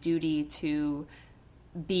a duty to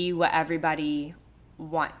be what everybody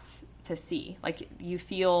wants to see. Like, you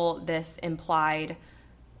feel this implied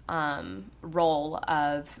role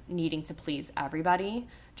of needing to please everybody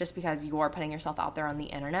just because you're putting yourself out there on the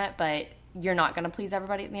internet, but you're not going to please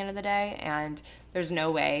everybody at the end of the day, and there's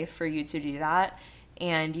no way for you to do that.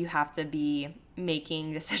 And you have to be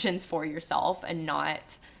making decisions for yourself and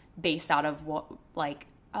not based out of what, like,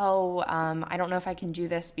 I don't know if I can do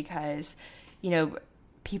this because,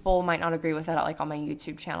 people might not agree with it, like on my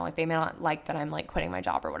YouTube channel. Like, they may not like that I'm like quitting my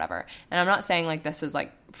job or whatever. And I'm not saying like this is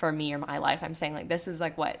like for me or my life. I'm saying like this is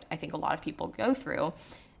like what I think a lot of people go through.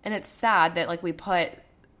 And it's sad that like we put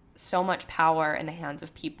so much power in the hands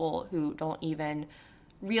of people who don't even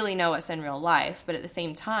really know us in real life. But at the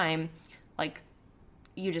same time, like,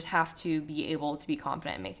 you just have to be able to be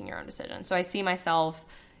confident in making your own decisions. So I see myself,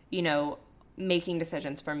 making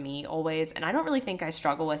decisions for me always. And I don't really think I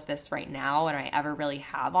struggle with this right now, and I ever really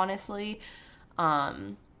have, honestly,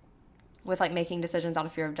 with like making decisions out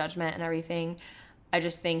of fear of judgment and everything. I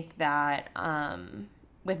just think that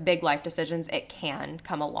with big life decisions, it can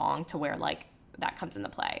come along to where like that comes into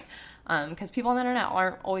play. because people on the internet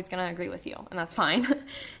aren't always going to agree with you, and that's fine.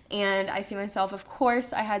 And I see myself, of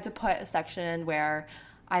course, I had to put a section where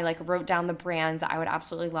I like wrote down the brands that I would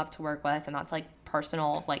absolutely love to work with, and that's like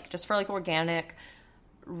personal, like just for like organic,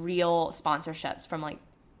 real sponsorships from like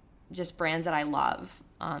just brands that I love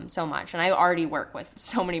so much. And I already work with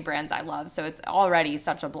so many brands I love, so it's already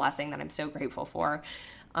such a blessing that I'm so grateful for.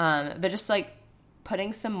 But just like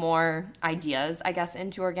putting some more ideas, I guess,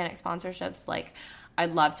 into organic sponsorships, like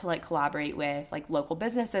I'd love to like collaborate with like local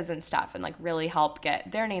businesses and stuff and like really help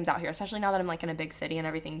get their names out here, especially now that I'm like in a big city and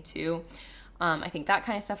everything too. I think that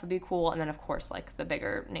kind of stuff would be cool. And then of course like the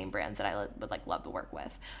bigger name brands that I would like love to work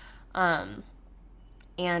with. And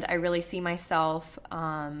I really see myself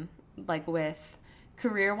like with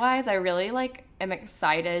career-wise, I really like am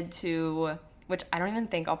excited to, which I don't even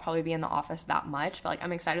think I'll probably be in the office that much, but like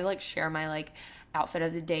I'm excited to like share my like outfit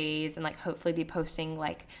of the days and like hopefully be posting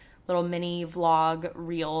like little mini vlog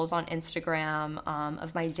reels on Instagram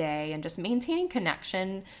of my day, and just maintaining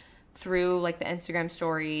connection through like the Instagram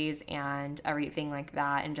stories and everything like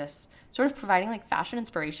that, and just sort of providing like fashion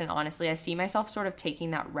inspiration. Honestly, I see myself sort of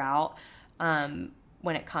taking that route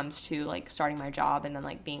when it comes to like starting my job and then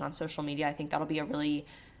like being on social media. I think that'll be a really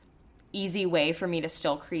easy way for me to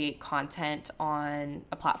still create content on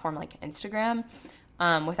a platform like Instagram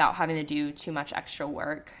without having to do too much extra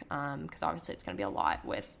work, because obviously it's going to be a lot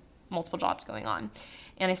with multiple jobs going on.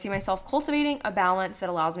 And I see myself cultivating a balance that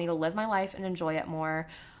allows me to live my life and enjoy it more,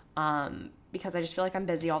 because I just feel like I'm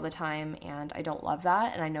busy all the time and I don't love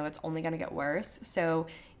that, and I know it's only going to get worse. So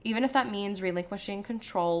even if that means relinquishing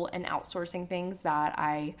control and outsourcing things that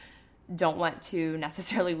I don't want to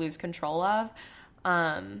necessarily lose control of,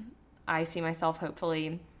 I see myself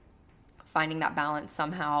hopefully finding that balance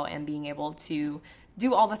somehow and being able to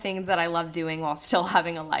do all the things that I love doing while still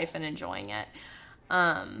having a life and enjoying it.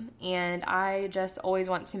 And I just always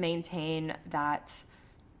want to maintain that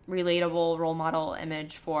relatable role model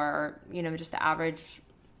image for, you know, just the average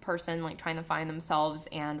person like trying to find themselves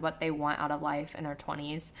and what they want out of life in their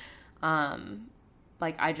 20s.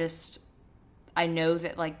 Like I know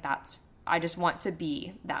that like I just want to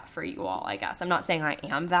be that for you all, I guess. I'm not saying I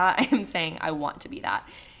am that. I am saying I want to be that.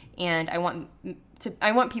 And I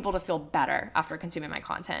want people to feel better after consuming my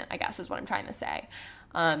content, I guess is what I'm trying to say.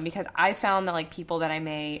 Because I found that like people that I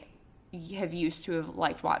may have used to have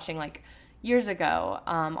liked watching like years ago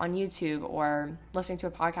on YouTube or listening to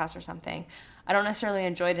a podcast or something, I don't necessarily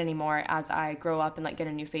enjoy it anymore as I grow up and like get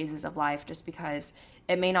in new phases of life, just because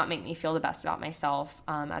it may not make me feel the best about myself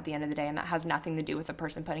at the end of the day. And that has nothing to do with the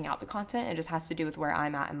person putting out the content. It just has to do with where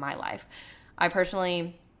I'm at in my life. I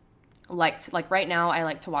personally like right now I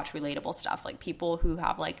like to watch relatable stuff, like people who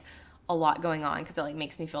have like a lot going on, because it like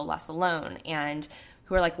makes me feel less alone, and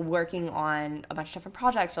who are like working on a bunch of different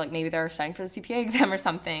projects, or like maybe they're studying for the CPA exam or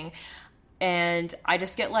something. And I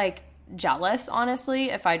just get like jealous, honestly,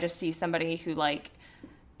 if I just see somebody who like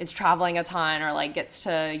is traveling a ton or like gets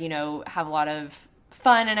to, you know, have a lot of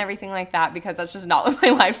fun and everything like that, because that's just not what my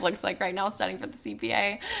life looks like right now, studying for the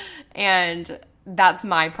CPA. And that's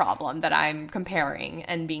my problem, that I'm comparing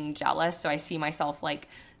and being jealous. So I see myself like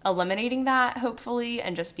eliminating that, hopefully,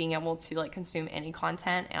 and just being able to like consume any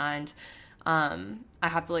content. And I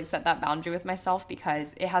have to like set that boundary with myself,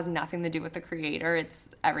 because it has nothing to do with the creator. It's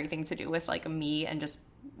everything to do with like me and just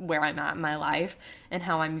where I'm at in my life and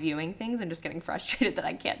how I'm viewing things, and just getting frustrated that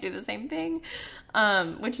I can't do the same thing,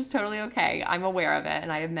 which is totally okay. I'm aware of it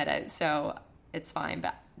and I admit it, so it's fine.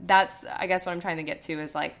 But that's, I guess, what I'm trying to get to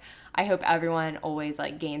is like, I hope everyone always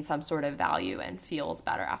like gains some sort of value and feels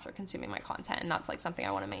better after consuming my content. And that's like something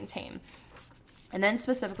I want to maintain. And then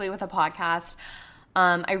specifically with a podcast,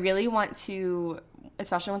 I really want to,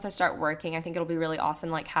 especially once I start working, I think it'll be really awesome,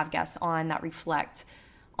 like have guests on that reflect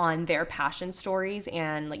on their passion stories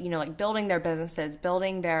and like, you know, like building their businesses,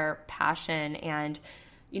 building their passion, and,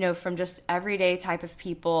 you know, from just everyday type of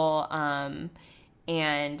people,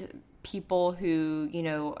 and people who, you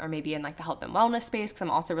know, are maybe in like the health and wellness space, because I'm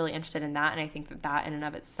also really interested in that. And I think that that in and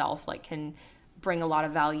of itself like can bring a lot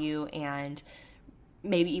of value, and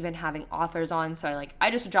maybe even having authors on. So I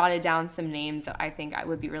just jotted down some names that I think I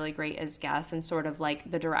would be really great as guests, and sort of like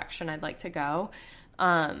the direction I'd like to go.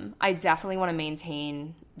 I definitely want to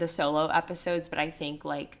maintain the solo episodes, but I think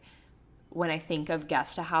like when I think of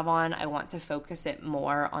guests to have on, I want to focus it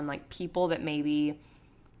more on like people that maybe,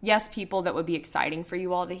 yes, people that would be exciting for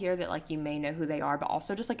you all to hear, that like you may know who they are, but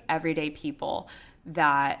also just like everyday people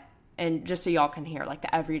that, and just so y'all can hear like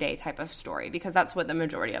the everyday type of story, because that's what the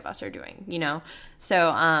majority of us are doing, you know?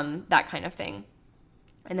 So that kind of thing.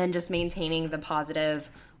 And then just maintaining the positive,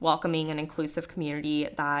 welcoming, and inclusive community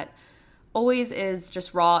that always is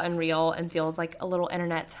just raw and real and feels like a little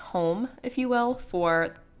internet home, if you will,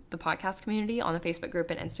 for the podcast community on the Facebook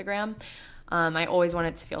group and Instagram. I always want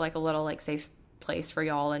it to feel like a little like safe place for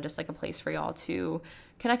y'all and just like a place for y'all to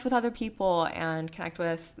connect with other people and connect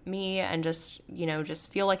with me and just,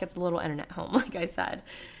 just feel like it's a little internet home, like I said.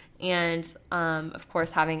 And, of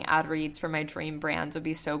course, having ad reads for my dream brands would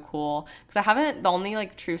be so cool, because the only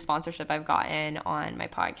like true sponsorship I've gotten on my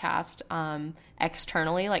podcast,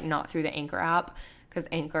 externally, like not through the Anchor app, because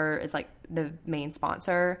Anchor is like the main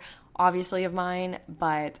sponsor, obviously, of mine,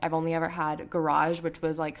 but I've only ever had Garage, which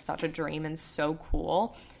was like such a dream and so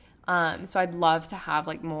cool. So I'd love to have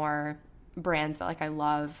like more brands that like I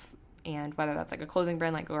love, and whether that's like a clothing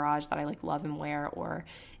brand like Garage that I like love and wear, or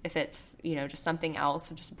if it's, just something else,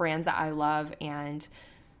 just brands that I love and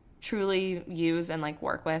truly use and like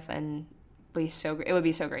work with, and it would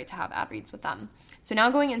be so great to have ad reads with them. So now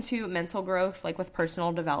going into mental growth, like with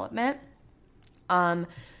personal development.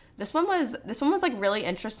 This one was like really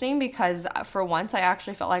interesting because for once I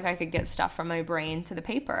actually felt like I could get stuff from my brain to the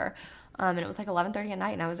paper. And it was like 11:30 at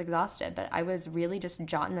night and I was exhausted, but I was really just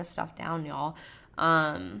jotting this stuff down, y'all.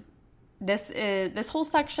 This whole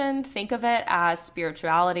section, think of it as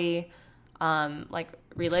spirituality, like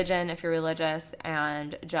religion if you're religious,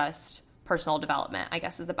 and just personal development, I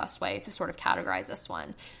guess, is the best way to sort of categorize this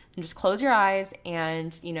one. And just close your eyes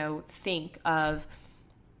and, think of,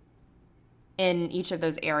 in each of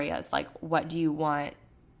those areas, like, what do you want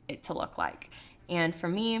it to look like? And for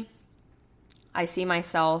me, I see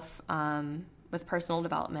myself with personal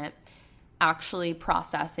development actually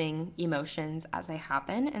processing emotions as they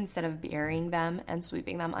happen instead of burying them and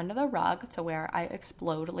sweeping them under the rug to where I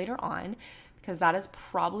explode later on, because that is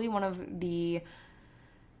probably one of the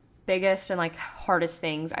biggest and like hardest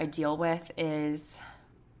things I deal with, is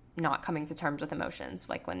not coming to terms with emotions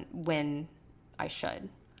like when I should.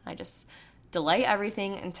 I just delay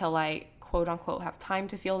everything until I quote unquote have time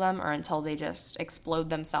to feel them, or until they just explode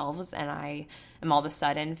themselves and I am all of a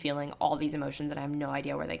sudden feeling all these emotions and I have no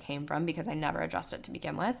idea where they came from because I never addressed it to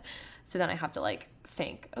begin with. So then I have to like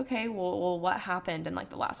think, okay, well what happened in like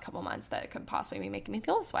the last couple months that could possibly be making me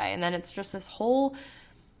feel this way? And then it's just this whole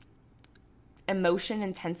emotion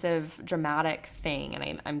intensive dramatic thing,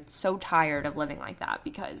 and I'm so tired of living like that,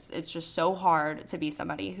 because it's just so hard to be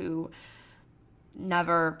somebody who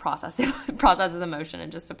never processes emotion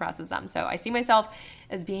and just suppresses them. So I see myself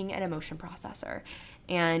as being an emotion processor,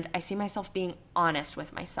 and I see myself being honest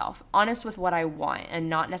with myself, honest with what I want, and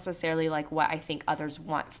not necessarily like what I think others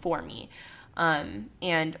want for me,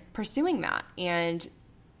 and pursuing that and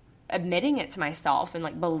admitting it to myself and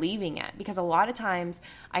like believing it, because a lot of times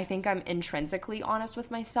I think I'm intrinsically honest with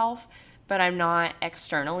myself, but I'm not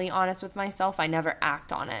externally honest with myself. I never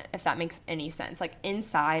act on it, if that makes any sense. Like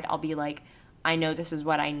inside I'll be like, I know this is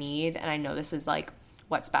what I need, and I know this is like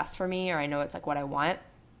what's best for me, or I know it's like what I want.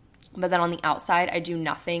 But then on the outside, I do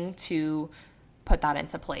nothing to put that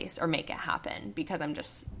into place or make it happen, because I'm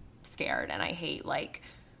just scared and I hate like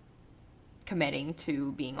committing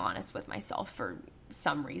to being honest with myself for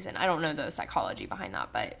some reason. I don't know the psychology behind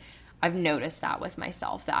that, but I've noticed that with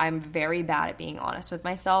myself, that I'm very bad at being honest with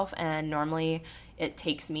myself. And normally it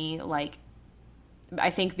takes me like, I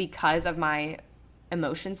think because of my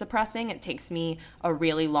emotion suppressing, it takes me a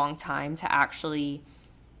really long time to actually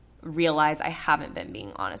realize I haven't been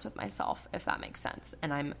being honest with myself, if that makes sense.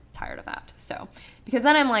 And I'm tired of that. So, because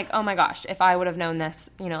then I'm like, oh my gosh, if I would have known this,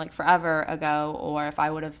 like forever ago, or if I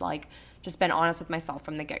would have like just been honest with myself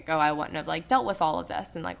from the get-go, I wouldn't have like dealt with all of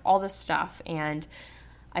this and like all this stuff. And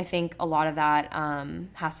I think a lot of that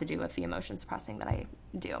has to do with the emotion suppressing that I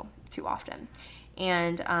do too often.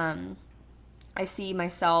 And I see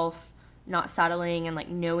myself not settling and like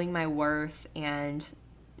knowing my worth and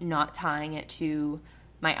not tying it to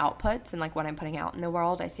my outputs and like what I'm putting out in the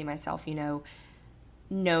world. I see myself,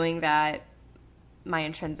 knowing that my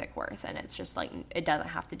intrinsic worth, and it's just like, it doesn't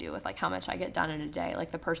have to do with like how much I get done in a day,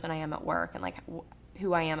 like the person I am at work and like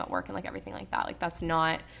who I am at work and like everything like that. Like that's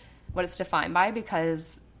not what it's defined by,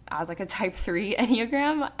 because as like a type 3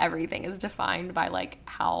 Enneagram, everything is defined by like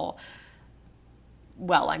how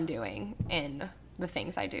well I'm doing in the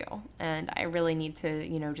things I do. And I really need to,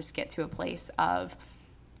 just get to a place of,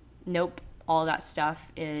 nope, all of that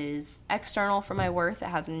stuff is external for my worth. It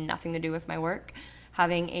has nothing to do with my work.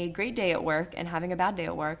 Having a great day at work and having a bad day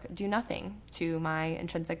at work do nothing to my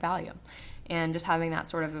intrinsic value. And just having that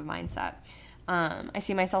sort of a mindset. I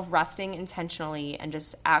see myself resting intentionally and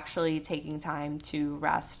just actually taking time to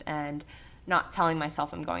rest, and not telling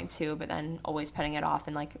myself I'm going to, but then always putting it off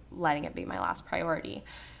and like letting it be my last priority.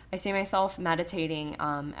 I see myself meditating.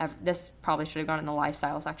 This probably should have gone in the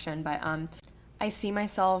lifestyle section, but I see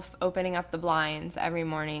myself opening up the blinds every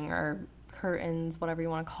morning, or curtains, whatever you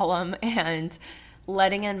want to call them, and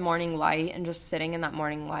letting in morning light and just sitting in that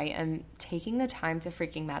morning light and taking the time to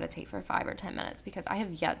freaking meditate for 5 or 10 minutes, because I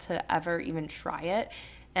have yet to ever even try it.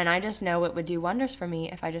 And I just know it would do wonders for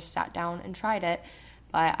me if I just sat down and tried it,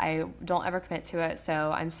 but I don't ever commit to it.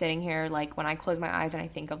 So I'm sitting here, like when I close my eyes and I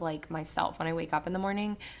think of like myself when I wake up in the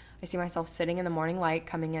morning, I see myself sitting in the morning light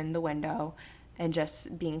coming in the window and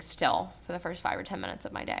just being still for the first 5 or 10 minutes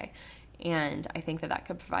of my day. And I think that that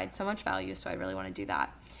could provide so much value, so I really want to do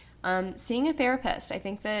that. Seeing a therapist, I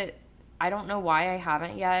think that I don't know why I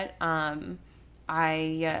haven't yet. I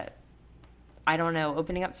don't know,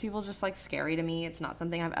 opening up to people is just like scary to me. It's not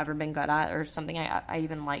something I've ever been good at or something I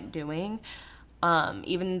even like doing.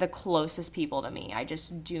 Even the closest people to me, I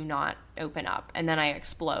just do not open up, and then I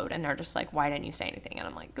explode and they're just like, why didn't you say anything? And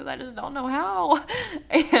I'm like, because I just don't know how.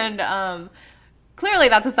 And clearly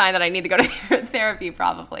that's a sign that I need to go to therapy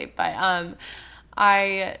probably, but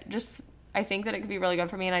I think that it could be really good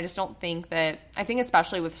for me, and I just don't think that, I think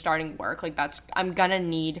especially with starting work, like I'm gonna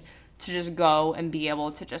need to just go and be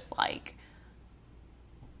able to just like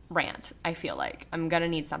rant. I feel like I'm gonna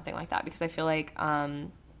need something like that, because I feel like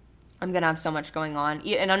I'm gonna have so much going on,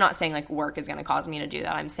 and I'm not saying like work is gonna cause me to do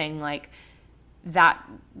that. I'm saying like that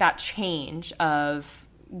change of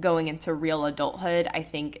going into real adulthood, I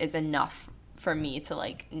think, is enough for me to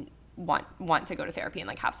like want to go to therapy and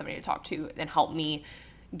like have somebody to talk to and help me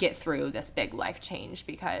get through this big life change,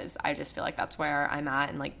 because I just feel like that's where I'm at.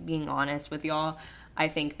 And like being honest with y'all, I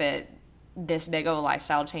think that this big of a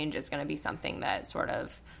lifestyle change is going to be something that sort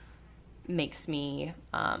of makes me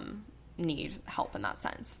need help in that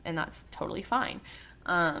sense, and that's totally fine.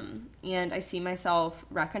 And I see myself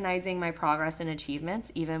recognizing my progress and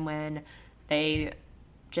achievements even when they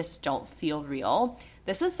just don't feel real.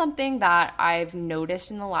 This is something that I've noticed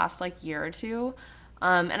in the last like year or two.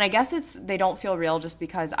 And I guess they don't feel real just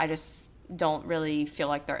because I just don't really feel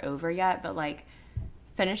like they're over yet. But like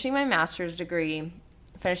finishing my master's degree,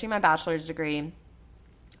 finishing my bachelor's degree,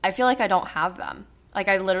 I feel like I don't have them. Like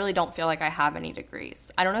I literally don't feel like I have any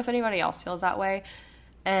degrees. I don't know if anybody else feels that way.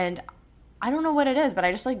 And I don't know what it is, but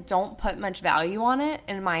I just like don't put much value on it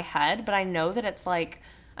in my head. But I know that it's like,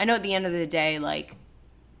 I know at the end of the day, like,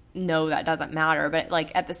 no, that doesn't matter. But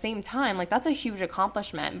like at the same time, like that's a huge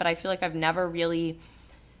accomplishment, but I feel like I've never really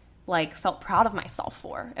like felt proud of myself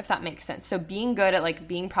for, if that makes sense. So being good at like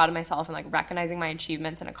being proud of myself and like recognizing my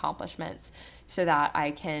achievements and accomplishments so that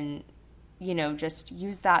I can, you know, just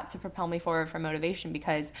use that to propel me forward for motivation,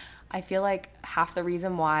 because I feel like half the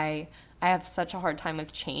reason why I have such a hard time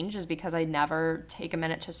with change is because I never take a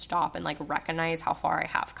minute to stop and like recognize how far I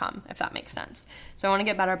have come, if that makes sense. So I want to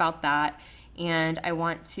get better about that. And I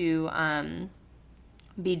want to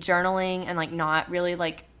be journaling and like not really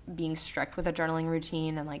like being strict with a journaling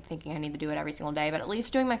routine and like thinking I need to do it every single day, but at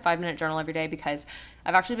least doing my 5-minute journal every day, because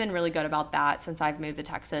I've actually been really good about that since I've moved to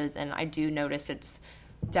Texas. And I do notice it's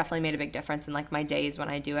definitely made a big difference in like my days when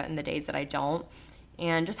I do it and the days that I don't.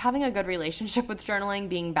 And just having a good relationship with journaling,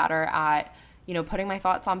 being better at, you know, putting my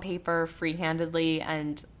thoughts on paper free-handedly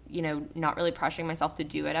and, you know, not really pressuring myself to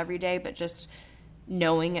do it every day, but just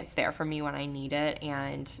knowing it's there for me when I need it,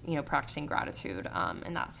 and, you know, practicing gratitude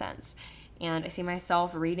in that sense. And I see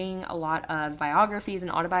myself reading a lot of biographies and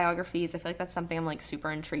autobiographies. I feel like that's something I'm like super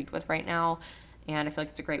intrigued with right now, and I feel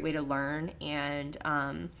like it's a great way to learn. And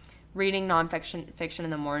reading fiction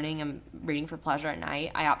in the morning and reading for pleasure at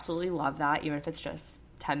night, I absolutely love that, even if it's just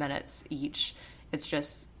 10 minutes each. It's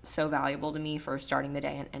just so valuable to me for starting the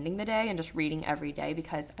day and ending the day, and just reading every day,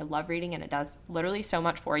 because I love reading and it does literally so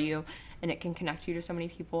much for you, and it can connect you to so many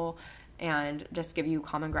people and just give you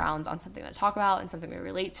common grounds on something to talk about and something we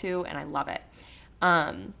relate to, and I love it.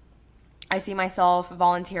 I see myself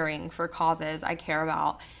volunteering for causes I care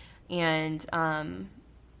about, and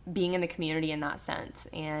being in the community in that sense.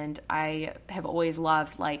 And I have always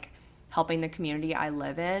loved like helping the community I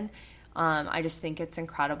live in. I just think it's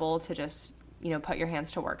incredible to just, you know, put your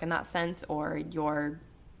hands to work in that sense, or your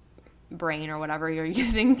brain or whatever you're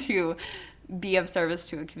using to be of service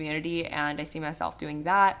to a community. And I see myself doing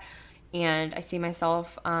that. And I see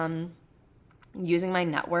myself using my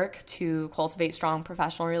network to cultivate strong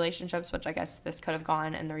professional relationships, which I guess this could have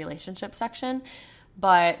gone in the relationship section,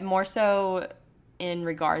 but more so in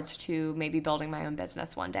regards to maybe building my own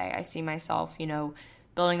business one day. I see myself, you know,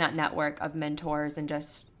 building that network of mentors and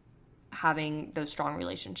just having those strong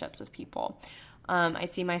relationships with people. I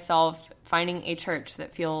see myself finding a church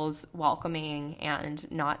that feels welcoming and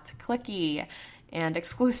not cliquey and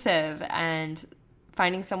exclusive, and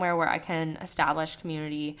finding somewhere where I can establish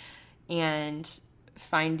community and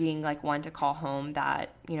finding like one to call home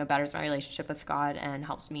that, you know, betters my relationship with God and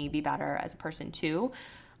helps me be better as a person too.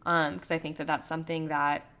 Because I think that that's something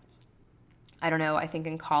that, I don't know, I think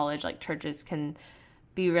in college, like churches can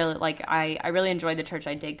be really, like, I really enjoyed the church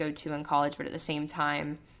I did go to in college, but at the same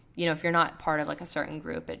time, you know, if you're not part of like a certain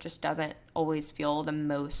group, it just doesn't always feel the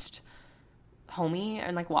most homey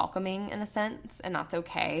and like welcoming in a sense, and that's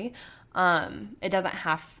okay. It doesn't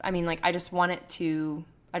have, I mean, like, I just want to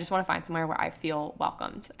find somewhere where I feel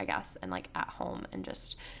welcomed, I guess, and like at home, and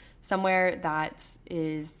just somewhere that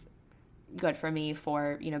is good for me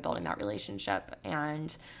for, you know, building that relationship.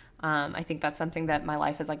 And I think that's something that my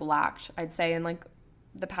life has like lacked, I'd say, in like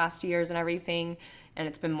the past years and everything. And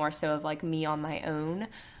it's been more so of like me on my own.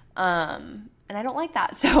 And I don't like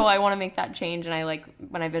that. So I want to make that change. And I like,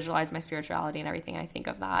 when I visualize my spirituality and everything, I think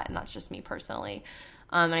of that. And that's just me personally.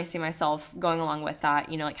 And I see myself going along with that,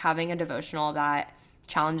 you know, like having a devotional that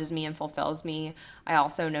challenges me and fulfills me. I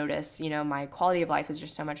also notice, you know, my quality of life is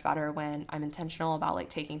just so much better when I'm intentional about like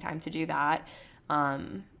taking time to do that.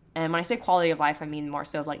 And when I say quality of life, I mean more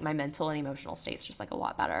so of like my mental and emotional state's just like a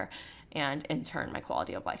lot better. And in turn, my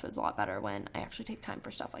quality of life is a lot better when I actually take time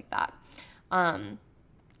for stuff like that.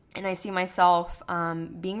 And I see myself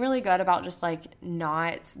being really good about just like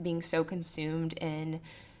not being so consumed in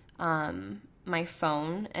my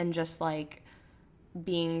phone and just like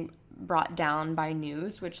being brought down by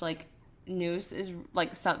news, which like news is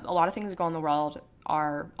like a lot of things that go on in the world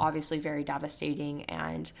are obviously very devastating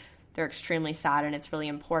and they're extremely sad, and it's really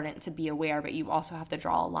important to be aware, but you also have to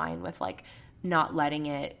draw a line with like not letting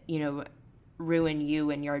it, you know, ruin you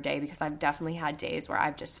and your day, because I've definitely had days where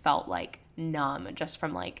I've just felt like numb just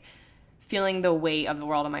from like feeling the weight of the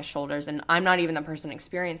world on my shoulders, and I'm not even the person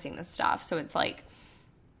experiencing this stuff. So it's like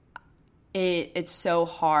it's so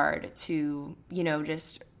hard to, you know,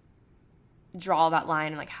 just draw that line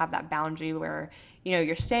and like have that boundary where, you know,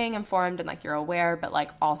 you're staying informed and like you're aware, but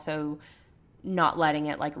like also not letting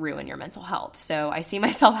it like ruin your mental health. So I see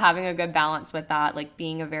myself having a good balance with that, like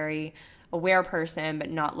being a very aware person, but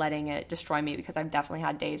not letting it destroy me, because I've definitely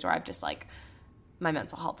had days where I've just like, my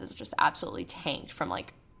mental health is just absolutely tanked from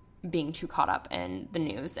like being too caught up in the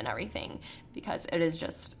news and everything, because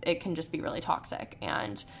it can just be really toxic.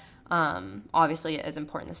 And obviously it is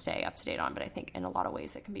important to stay up to date on, but I think in a lot of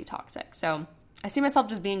ways it can be toxic. So I see myself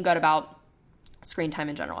just being good about screen time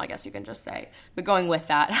in general, I guess you can just say, but going with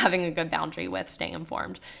that, having a good boundary with staying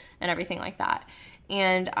informed and everything like that.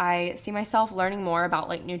 And I see myself learning more about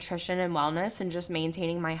like nutrition and wellness and just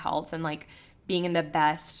maintaining my health and like being in the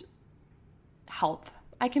best health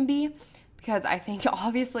I can be, because I think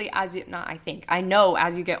obviously I know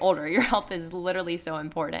as you get older, your health is literally so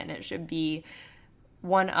important. It should be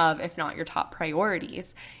one of, if not your top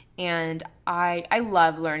priorities. And I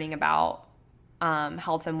love learning about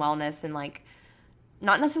health and wellness, and like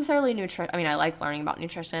not necessarily nutrition. I mean, I like learning about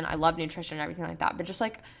nutrition. I love nutrition and everything like that, but just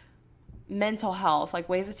like mental health, like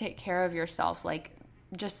ways to take care of yourself, like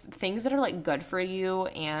just things that are like good for you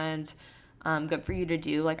and good for you to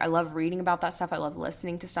do. Like I love reading about that stuff. I love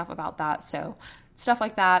listening to stuff about that. So stuff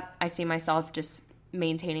like that, I see myself just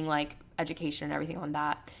maintaining like education and everything on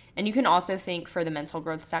that. And you can also think for the mental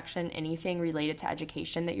growth section, anything related to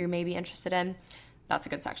education that you're maybe interested in, that's a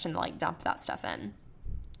good section to like dump that stuff in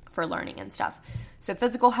for learning and stuff. So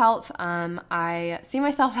physical health, I see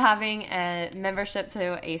myself having a membership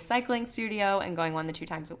to a cycling studio and going 1 to 2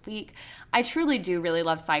 times a week. I truly do really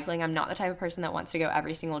love cycling. I'm not the type of person that wants to go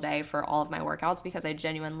every single day for all of my workouts, because I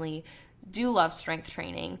genuinely do love strength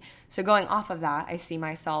training. So going off of that, I see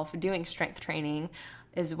myself doing strength training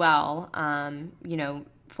as well,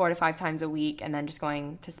 4 to 5 times a week, and then just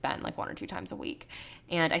going to spend like 1 or 2 times a week.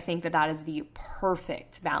 And I think that is the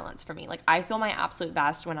perfect balance for me. Like I feel my absolute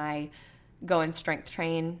best when I go and strength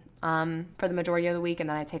train for the majority of the week, and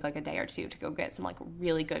then I take like a day or two to go get some like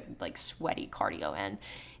really good like sweaty cardio in.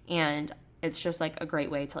 And it's just like a great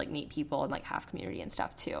way to like meet people and like have community and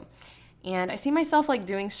stuff too. And I see myself like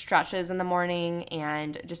doing stretches in the morning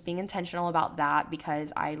and just being intentional about that,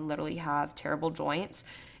 because I literally have terrible joints.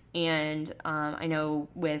 And I know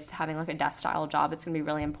with having like a desk style job, it's going to be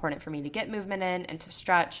really important for me to get movement in and to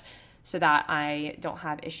stretch so that I don't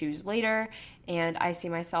have issues later. And I see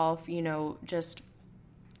myself, just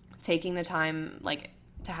taking the time like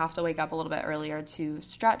to have to wake up a little bit earlier to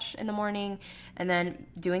stretch in the morning, and then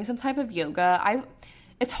doing some type of yoga.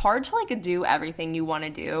 It's hard to like do everything you want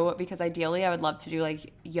to do, because ideally I would love to do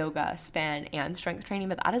like yoga, spin, and strength training,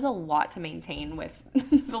 but that is a lot to maintain with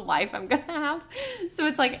the life I'm going to have. So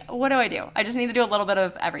it's like, what do? I just need to do a little bit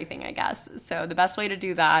of everything, I guess. So the best way to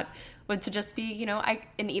do that would to just be,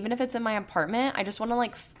 and even if it's in my apartment, I just want to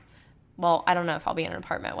like well, I don't know if I'll be in an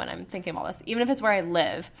apartment when I'm thinking about this. Even if it's where I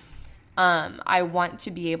live, I want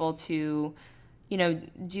to be able to,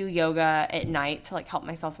 do yoga at night to like help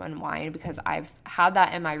myself unwind, because I've had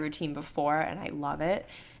that in my routine before and I love it.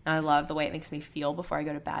 And I love the way it makes me feel before I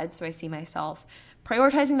go to bed. So I see myself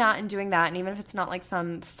prioritizing that and doing that. And even if it's not like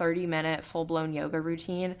some 30-minute full-blown yoga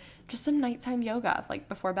routine, just some nighttime yoga like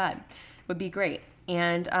before bed would be great.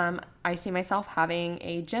 And I see myself having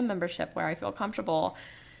a gym membership where I feel comfortable,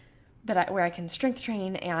 where I can strength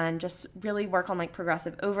train and just really work on like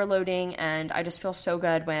progressive overloading. And I just feel so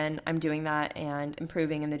good when I'm doing that and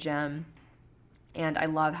improving in the gym. And I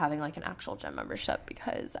love having like an actual gym membership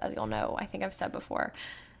because, as you'll know, I think I've said before,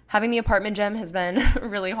 having the apartment gym has been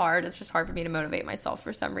really hard. It's just hard for me to motivate myself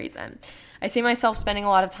for some reason. I see myself spending a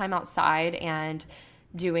lot of time outside and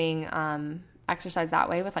doing exercise that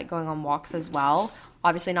way, with like going on walks as well.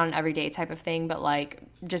 Obviously not an everyday type of thing, but like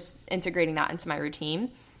just integrating that into my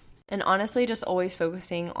routine. And honestly, just always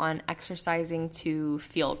focusing on exercising to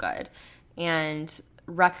feel good and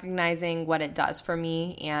recognizing what it does for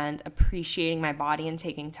me and appreciating my body and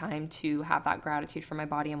taking time to have that gratitude for my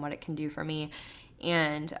body and what it can do for me.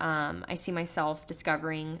 And I see myself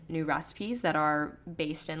discovering new recipes that are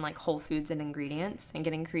based in like whole foods and ingredients and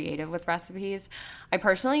getting creative with recipes. I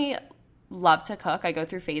personally love to cook. I go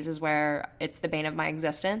through phases where it's the bane of my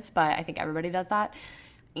existence, but I think everybody does that.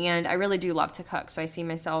 And I really do love to cook. So I see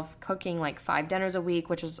myself cooking like 5 dinners a week,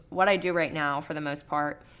 which is what I do right now for the most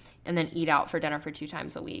part, and then eat out for dinner for 2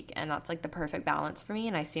 times a week. And that's like the perfect balance for me.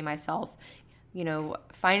 And I see myself,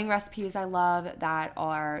 finding recipes I love that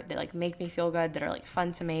like make me feel good, that are like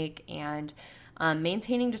fun to make, and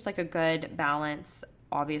maintaining just like a good balance,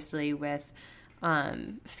 obviously, with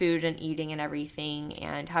food and eating and everything,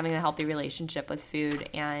 and having a healthy relationship with food,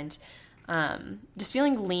 and just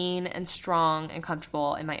feeling lean and strong and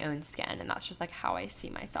comfortable in my own skin. And that's just like how I see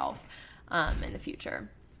myself in the future.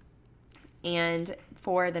 And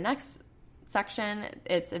for the next section,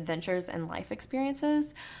 it's adventures and life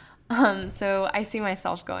experiences. So I see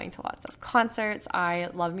myself going to lots of concerts. I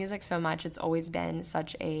love music so much. It's always been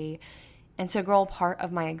such a integral part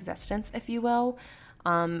of my existence, if you will.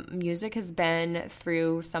 Music has been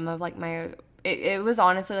through some of like it was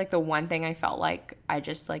honestly like the one thing I felt like I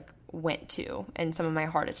just like went to in some of my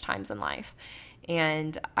hardest times in life.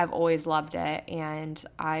 And I've always loved it. And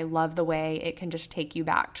I love the way it can just take you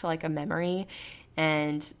back to like a memory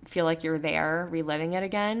and feel like you're there reliving it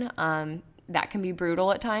again. That can be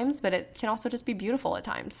brutal at times, but it can also just be beautiful at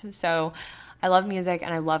times. So I love music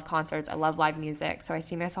and I love concerts. I love live music. So I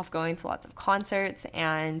see myself going to lots of concerts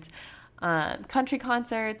and country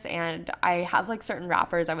concerts, and I have like certain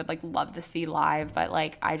rappers I would like love to see live, but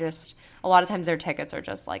like a lot of times their tickets are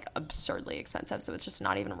just like absurdly expensive, so it's just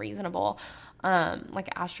not even reasonable.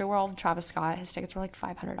 Like Astroworld, Travis Scott, his tickets were like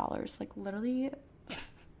 $500, like literally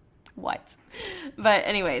what? But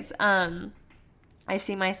anyways, I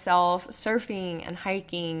see myself surfing and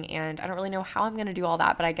hiking, and I don't really know how I'm going to do all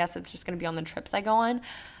that, but I guess it's just going to be on the trips I go on.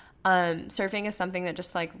 Surfing is something that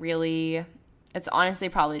just like really, it's honestly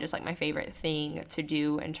probably just like my favorite thing to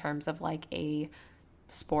do in terms of like a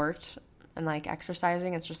sport and like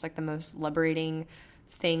exercising. It's just like the most liberating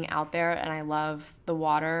thing out there, and I love the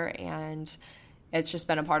water, and it's just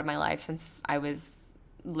been a part of my life since I was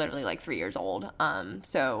literally like 3 years old.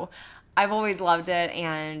 So I've always loved it,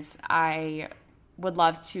 and I would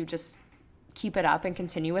love to just keep it up and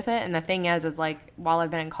continue with it. And the thing is like while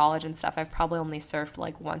I've been in college and stuff, I've probably only surfed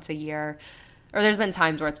like once a year, or there's been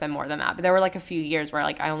times where it's been more than that, but there were like a few years where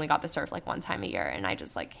like I only got to surf like one time a year, and I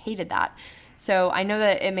just like hated that. So I know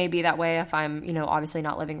that it may be that way if I'm, obviously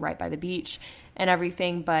not living right by the beach and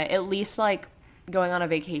everything, but at least like going on a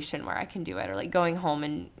vacation where I can do it, or like going home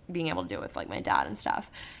and being able to do it with like my dad and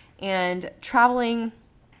stuff. And traveling,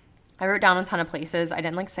 I wrote down a ton of places. I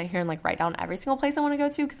didn't like sit here and like write down every single place I want to go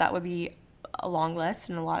to, because that would be a long list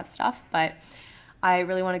and a lot of stuff. But I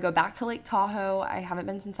really want to go back to Lake Tahoe. I haven't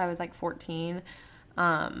been since I was like 14, but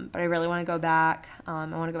I really want to go back. I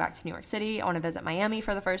want to go back to New York City. I want to visit Miami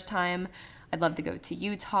for the first time. I'd love to go to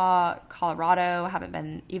Utah, Colorado. I haven't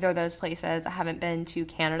been either of those places. I haven't been to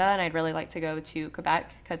Canada, and I'd really like to go to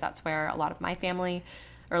Quebec, because that's where a lot of my family,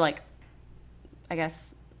 or like, I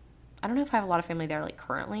guess, I don't know if I have a lot of family there like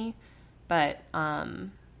currently, but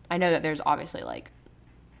I know that there's obviously like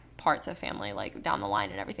parts of family like down the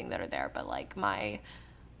line and everything that are there, but like my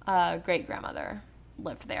great grandmother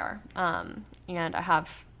lived there, and I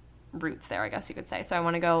have roots there, I guess you could say. So I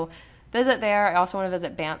want to go visit there. I also want to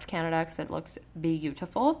visit Banff, Canada, because it looks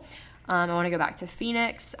beautiful. I want to go back to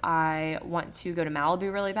Phoenix. I want to go to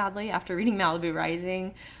Malibu really badly after reading Malibu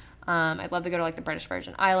Rising. I'd love to go to like the British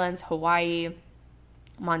Virgin Islands, Hawaii.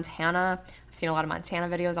 Montana. I've seen a lot of Montana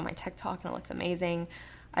videos on my TikTok, and it looks amazing.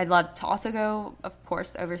 I'd love to also go, of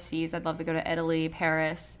course, overseas. I'd love to go to Italy,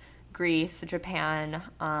 Paris, Greece, Japan,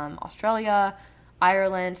 Australia,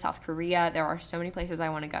 Ireland, South Korea. There are so many places I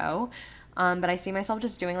want to go. But I see myself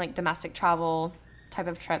just doing like domestic travel type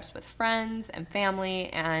of trips with friends and family,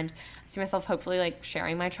 and I see myself hopefully like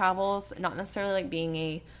sharing my travels, not necessarily like being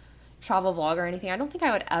a travel vlog or anything. I don't think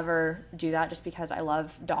I would ever do that just because I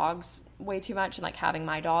love dogs way too much, and like having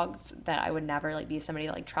my dogs, that I would never like be somebody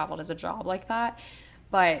that like traveled as a job like that.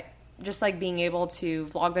 But just like being able to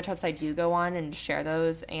vlog the trips I do go on and share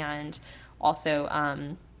those, and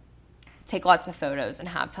also take lots of photos and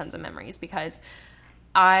have tons of memories, because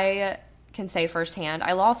I can say firsthand,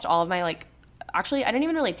 I lost all of my like, actually I didn't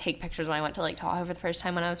even really take pictures when I went to Lake Tahoe for the first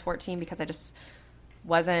time when I was 14, because I just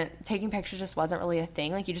wasn't, taking pictures just wasn't really a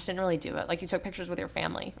thing. Like you just didn't really do it. Like you took pictures with your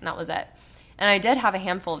family and that was it. And I did have a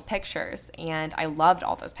handful of pictures, and I loved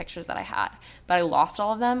all those pictures that I had, but I lost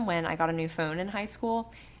all of them when I got a new phone in high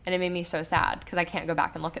school, and it made me so sad because I can't go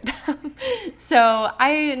back and look at them. So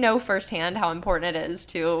I know firsthand how important it is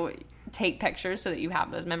to take pictures so that you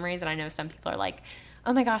have those memories. And I know some people are like,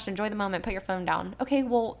 oh my gosh, enjoy the moment, put your phone down. Okay,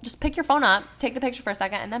 well, just pick your phone up, take the picture for a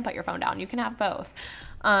second, and then put your phone down. You can have both.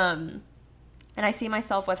 And I see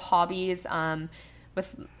myself with hobbies,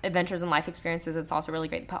 with adventures and life experiences. It's also really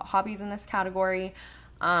great to put hobbies in this category.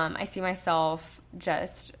 I see myself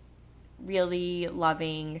just really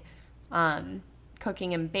loving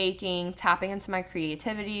cooking and baking, tapping into my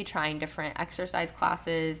creativity, trying different exercise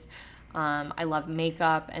classes. I love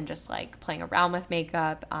makeup and just like playing around with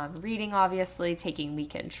makeup. Reading, obviously, taking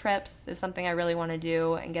weekend trips is something I really want to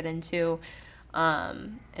do and get into,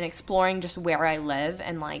 and exploring just where I live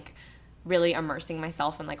and like really immersing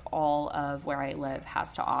myself in like all of where I live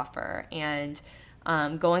has to offer. And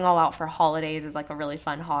going all out for holidays is like a really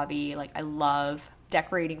fun hobby. Like I love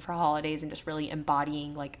decorating for holidays and just really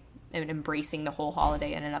embodying like and embracing the whole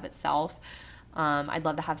holiday in and of itself. I'd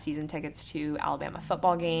love to have season tickets to Alabama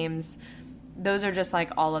football games. Those are just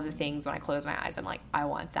like all of the things when I close my eyes, I'm like, I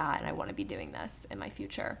want that, and I want to be doing this in my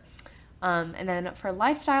future. And then for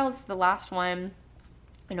lifestyle, it's the last one.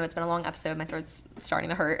 I know it's been a long episode. My throat's starting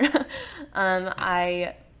to hurt.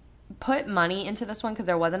 I put money into this one because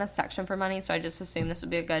there wasn't a section for money, so I just assumed this would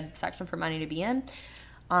be a good section for money to be in.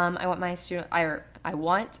 I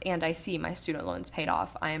want and I see my student loans paid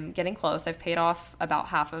off. I'm getting close. I've paid off about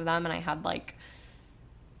half of them, and I had like,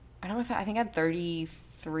 I think I had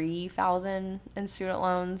 $33,000 in student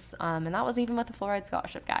loans, and that was even with the full ride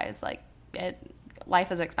scholarship, guys. Like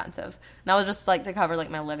life is expensive. And that was just like to cover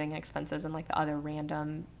like my living expenses and like the other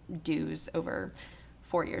random dues over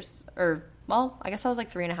 4 years, or well, I guess that was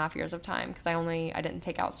like 3.5 years of time, because I didn't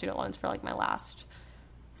take out student loans for like my last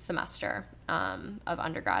semester of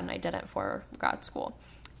undergrad, and I didn't for grad school,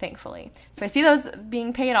 thankfully. So I see those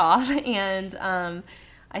being paid off, and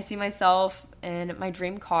I see myself in my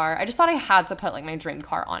dream car. I just thought I had to put like my dream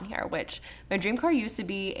car on here, which my dream car used to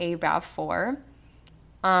be a RAV4,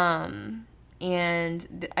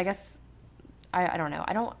 and I guess I don't know.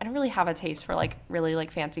 I don't really have a taste for like really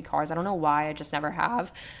like fancy cars. I don't know why. I just never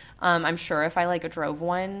have. I'm sure if I like drove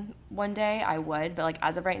one day I would, but like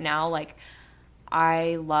as of right now, like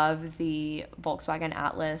I love the Volkswagen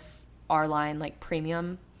Atlas R-Line like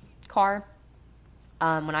premium car.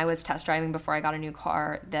 When I was test driving before I got a new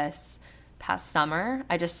car this past summer,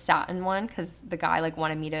 I just sat in one because the guy like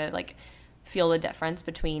wanted me to like feel the difference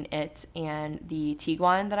between it and the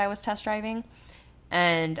Tiguan that I was test driving.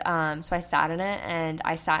 And so I sat in it, and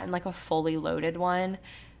I sat in like a fully loaded one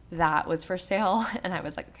that was for sale, and I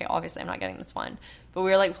was like, okay, obviously I'm not getting this one. But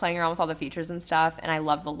we were like playing around with all the features and stuff, and I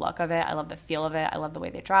love the look of it. I love the feel of it. I love the way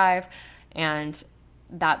they drive, and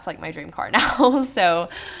that's like my dream car now. So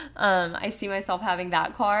I see myself having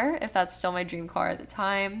that car, if that's still my dream car at the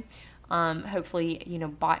time. Hopefully,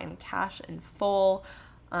 bought in cash in full.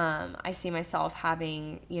 I see myself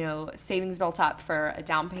having, savings built up for a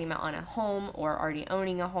down payment on a home, or already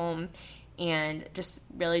owning a home, and just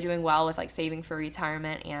really doing well with like saving for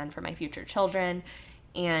retirement and for my future children,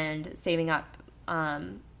 and saving up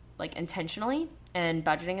like intentionally and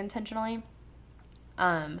budgeting intentionally.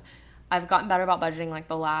 I've gotten better about budgeting like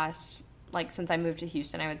the last, like since I moved to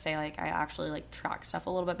Houston. I would say like I actually like track stuff a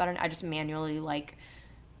little bit better. I just manually like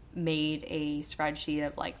made a spreadsheet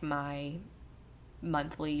of like my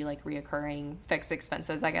monthly like reoccurring fixed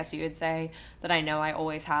expenses, I guess you would say, that I know I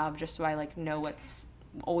always have, just so I like know what's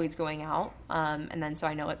always going out, and then so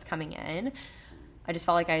I know what's coming in. I just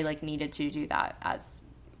felt like I like needed to do that as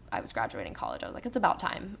I was graduating college. I was like, it's about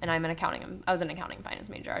time. And I was an accounting and finance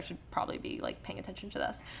major. I should probably be like paying attention to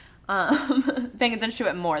this. paying attention to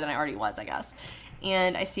it more than I already was, I guess.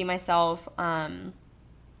 And I see myself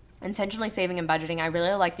intentionally saving and budgeting. I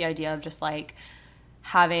really like the idea of just like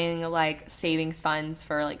having like savings funds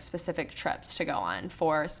for like specific trips to go on,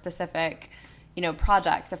 for specific,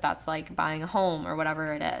 projects, if that's like buying a home or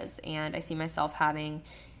whatever it is. And I see myself having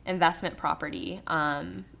investment property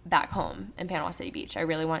back home in Panama City Beach. I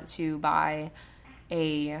really want to buy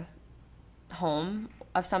a home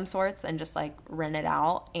of some sorts and just like rent it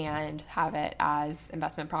out and have it as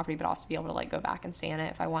investment property, but also be able to like go back and stay in it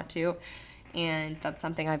if I want to. And that's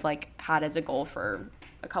something I've like had as a goal for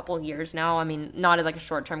a couple of years now. I mean, not as like a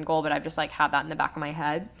short-term goal, but I've just like had that in the back of my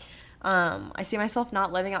head. I see myself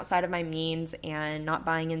not living outside of my means and not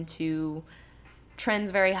buying into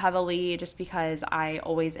trends very heavily, just because I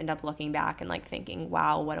always end up looking back and like thinking,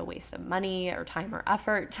 wow, what a waste of money or time or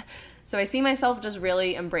effort. So I see myself just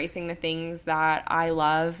really embracing the things that I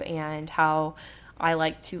love and how I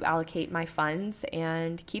like to allocate my funds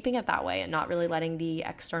and keeping it that way and not really letting the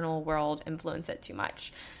external world influence it too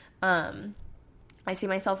much. I see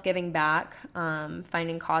myself giving back,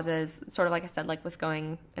 finding causes, sort of like I said, like with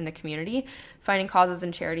going in the community, finding causes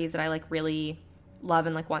and charities that I like really love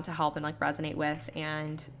and like want to help and like resonate with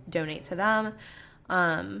and donate to them.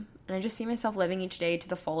 And I just see myself living each day to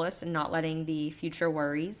the fullest and not letting the future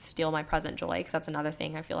worries steal my present joy, because that's another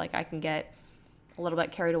thing I feel like I can get a little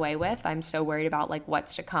bit carried away with. I'm so worried about like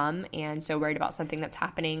what's to come and so worried about something that's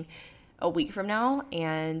happening a week from now.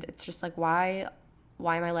 And it's just like, why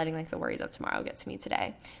am I letting like the worries of tomorrow get to me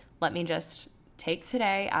today? Let me just take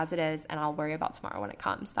today as it is and I'll worry about tomorrow when it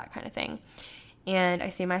comes, that kind of thing. And I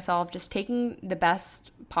see myself just taking the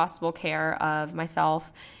best possible care of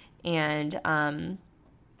myself and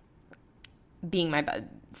being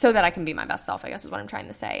so that I can be my best self, I guess is what I'm trying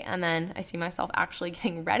to say. And then I see myself actually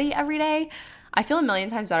getting ready every day. I feel a million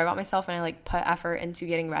times better about myself when I like put effort into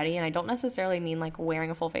getting ready. And I don't necessarily mean like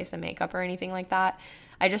wearing a full face of makeup or anything like that.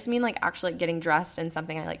 I just mean like actually getting dressed in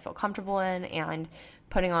something I like feel comfortable in and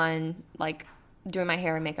putting on like doing my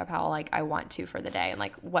hair and makeup how like I want to for the day and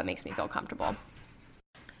like what makes me feel comfortable.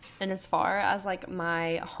 And as far as like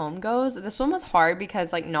my home goes, this one was hard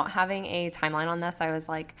because like not having a timeline on this, I was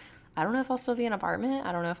like, I don't know if I'll still be in an apartment.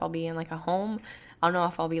 I don't know if I'll be in like a home. I don't know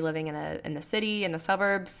if I'll be living in the city, in the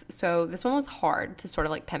suburbs. So this one was hard to sort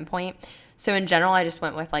of like pinpoint. So in general, I just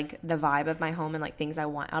went with like the vibe of my home and like things I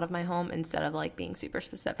want out of my home instead of like being super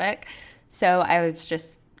specific. So I was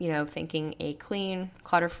just, thinking a clean,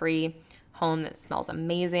 clutter-free home that smells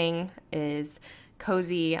amazing, is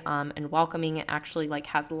cozy and welcoming. It actually like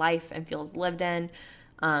has life and feels lived in.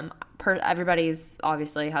 Everybody's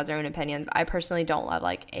obviously has their own opinions. I personally don't love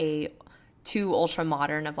like a too ultra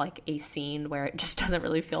modern of like a scene where it just doesn't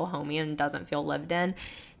really feel homey and doesn't feel lived in.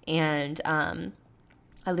 And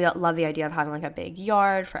I love the idea of having like a big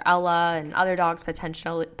yard for Ella and other dogs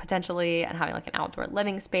potentially, and having like an outdoor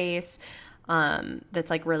living space that's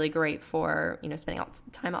like really great for spending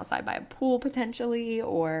time outside by a pool potentially,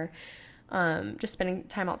 or just spending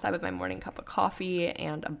time outside with my morning cup of coffee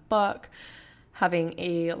and a book. Having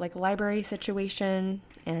a like library situation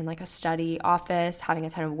and like a study office, having a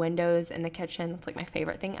ton of windows in the kitchen. That's like my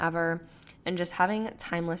favorite thing ever. And just having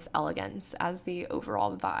timeless elegance as the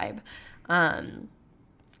overall vibe. And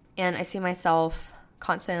I see myself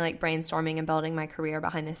constantly like brainstorming and building my career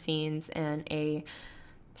behind the scenes in a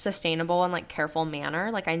sustainable and like careful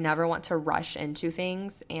manner. Like I never want to rush into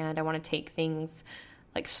things, and I want to take things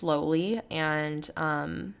like slowly and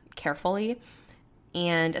carefully.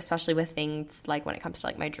 And especially with things like when it comes to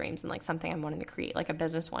like my dreams and like something I'm wanting to create, like a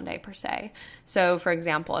business one day per se. So for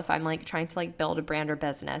example, if I'm like trying to like build a brand or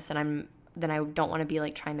business then I don't want to be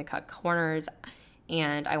like trying to cut corners,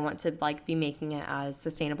 and I want to like be making it as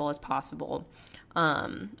sustainable as possible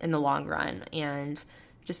in the long run, and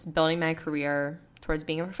just building my career towards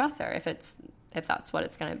being a professor if that's what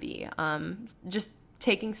it's going to be. Just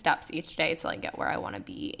taking steps each day to like get where I want to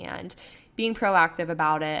be, and being proactive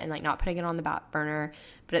about it and like not putting it on the back burner,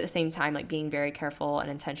 but at the same time like being very careful and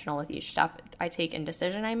intentional with each step I take and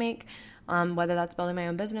decision I make, whether that's building my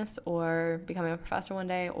own business or becoming a professor one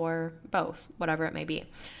day or both, whatever it may be.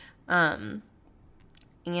 And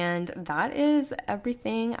that is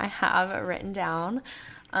everything I have written down.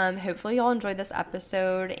 Hopefully y'all enjoyed this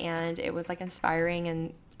episode and it was like inspiring,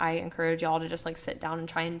 and I encourage y'all to just like sit down and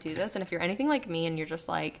try and do this. And if you're anything like me and you're just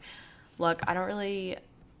like, look, I don't really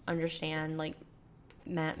understand like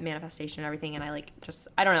manifestation and everything, and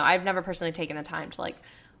I don't know, I've never personally taken the time to like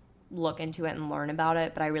look into it and learn about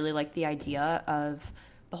it, but I really like the idea of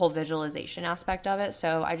the whole visualization aspect of it.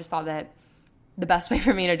 So I just thought that the best way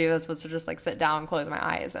for me to do this was to just like sit down, close my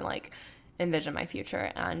eyes, and like envision my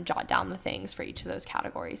future and jot down the things for each of those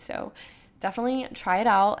categories. So definitely try it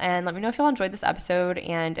out and let me know if y'all enjoyed this episode.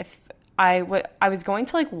 And if I was going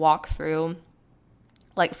to like walk through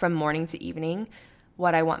like from morning to evening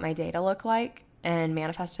what I want my day to look like and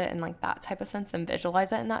manifest it in like that type of sense and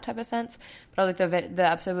visualize it in that type of sense. But I was like, the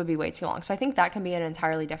episode would be way too long. So I think that can be an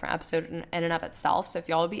entirely different episode in and of itself. So if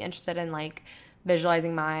y'all would be interested in like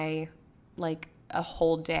visualizing my like a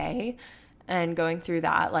whole day and going through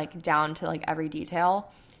that like down to like every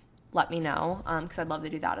detail, let me know, because I'd love to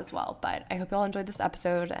do that as well. But I hope y'all enjoyed this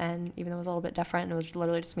episode, and even though it was a little bit different, it was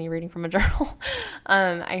literally just me reading from a journal,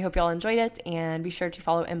 I hope y'all enjoyed it, and be sure to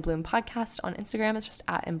follow In Bloom Podcast on Instagram. It's just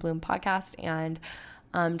 @InBloom Podcast, and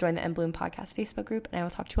join the In Bloom Podcast Facebook group, and I will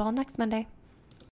talk to you all next Monday.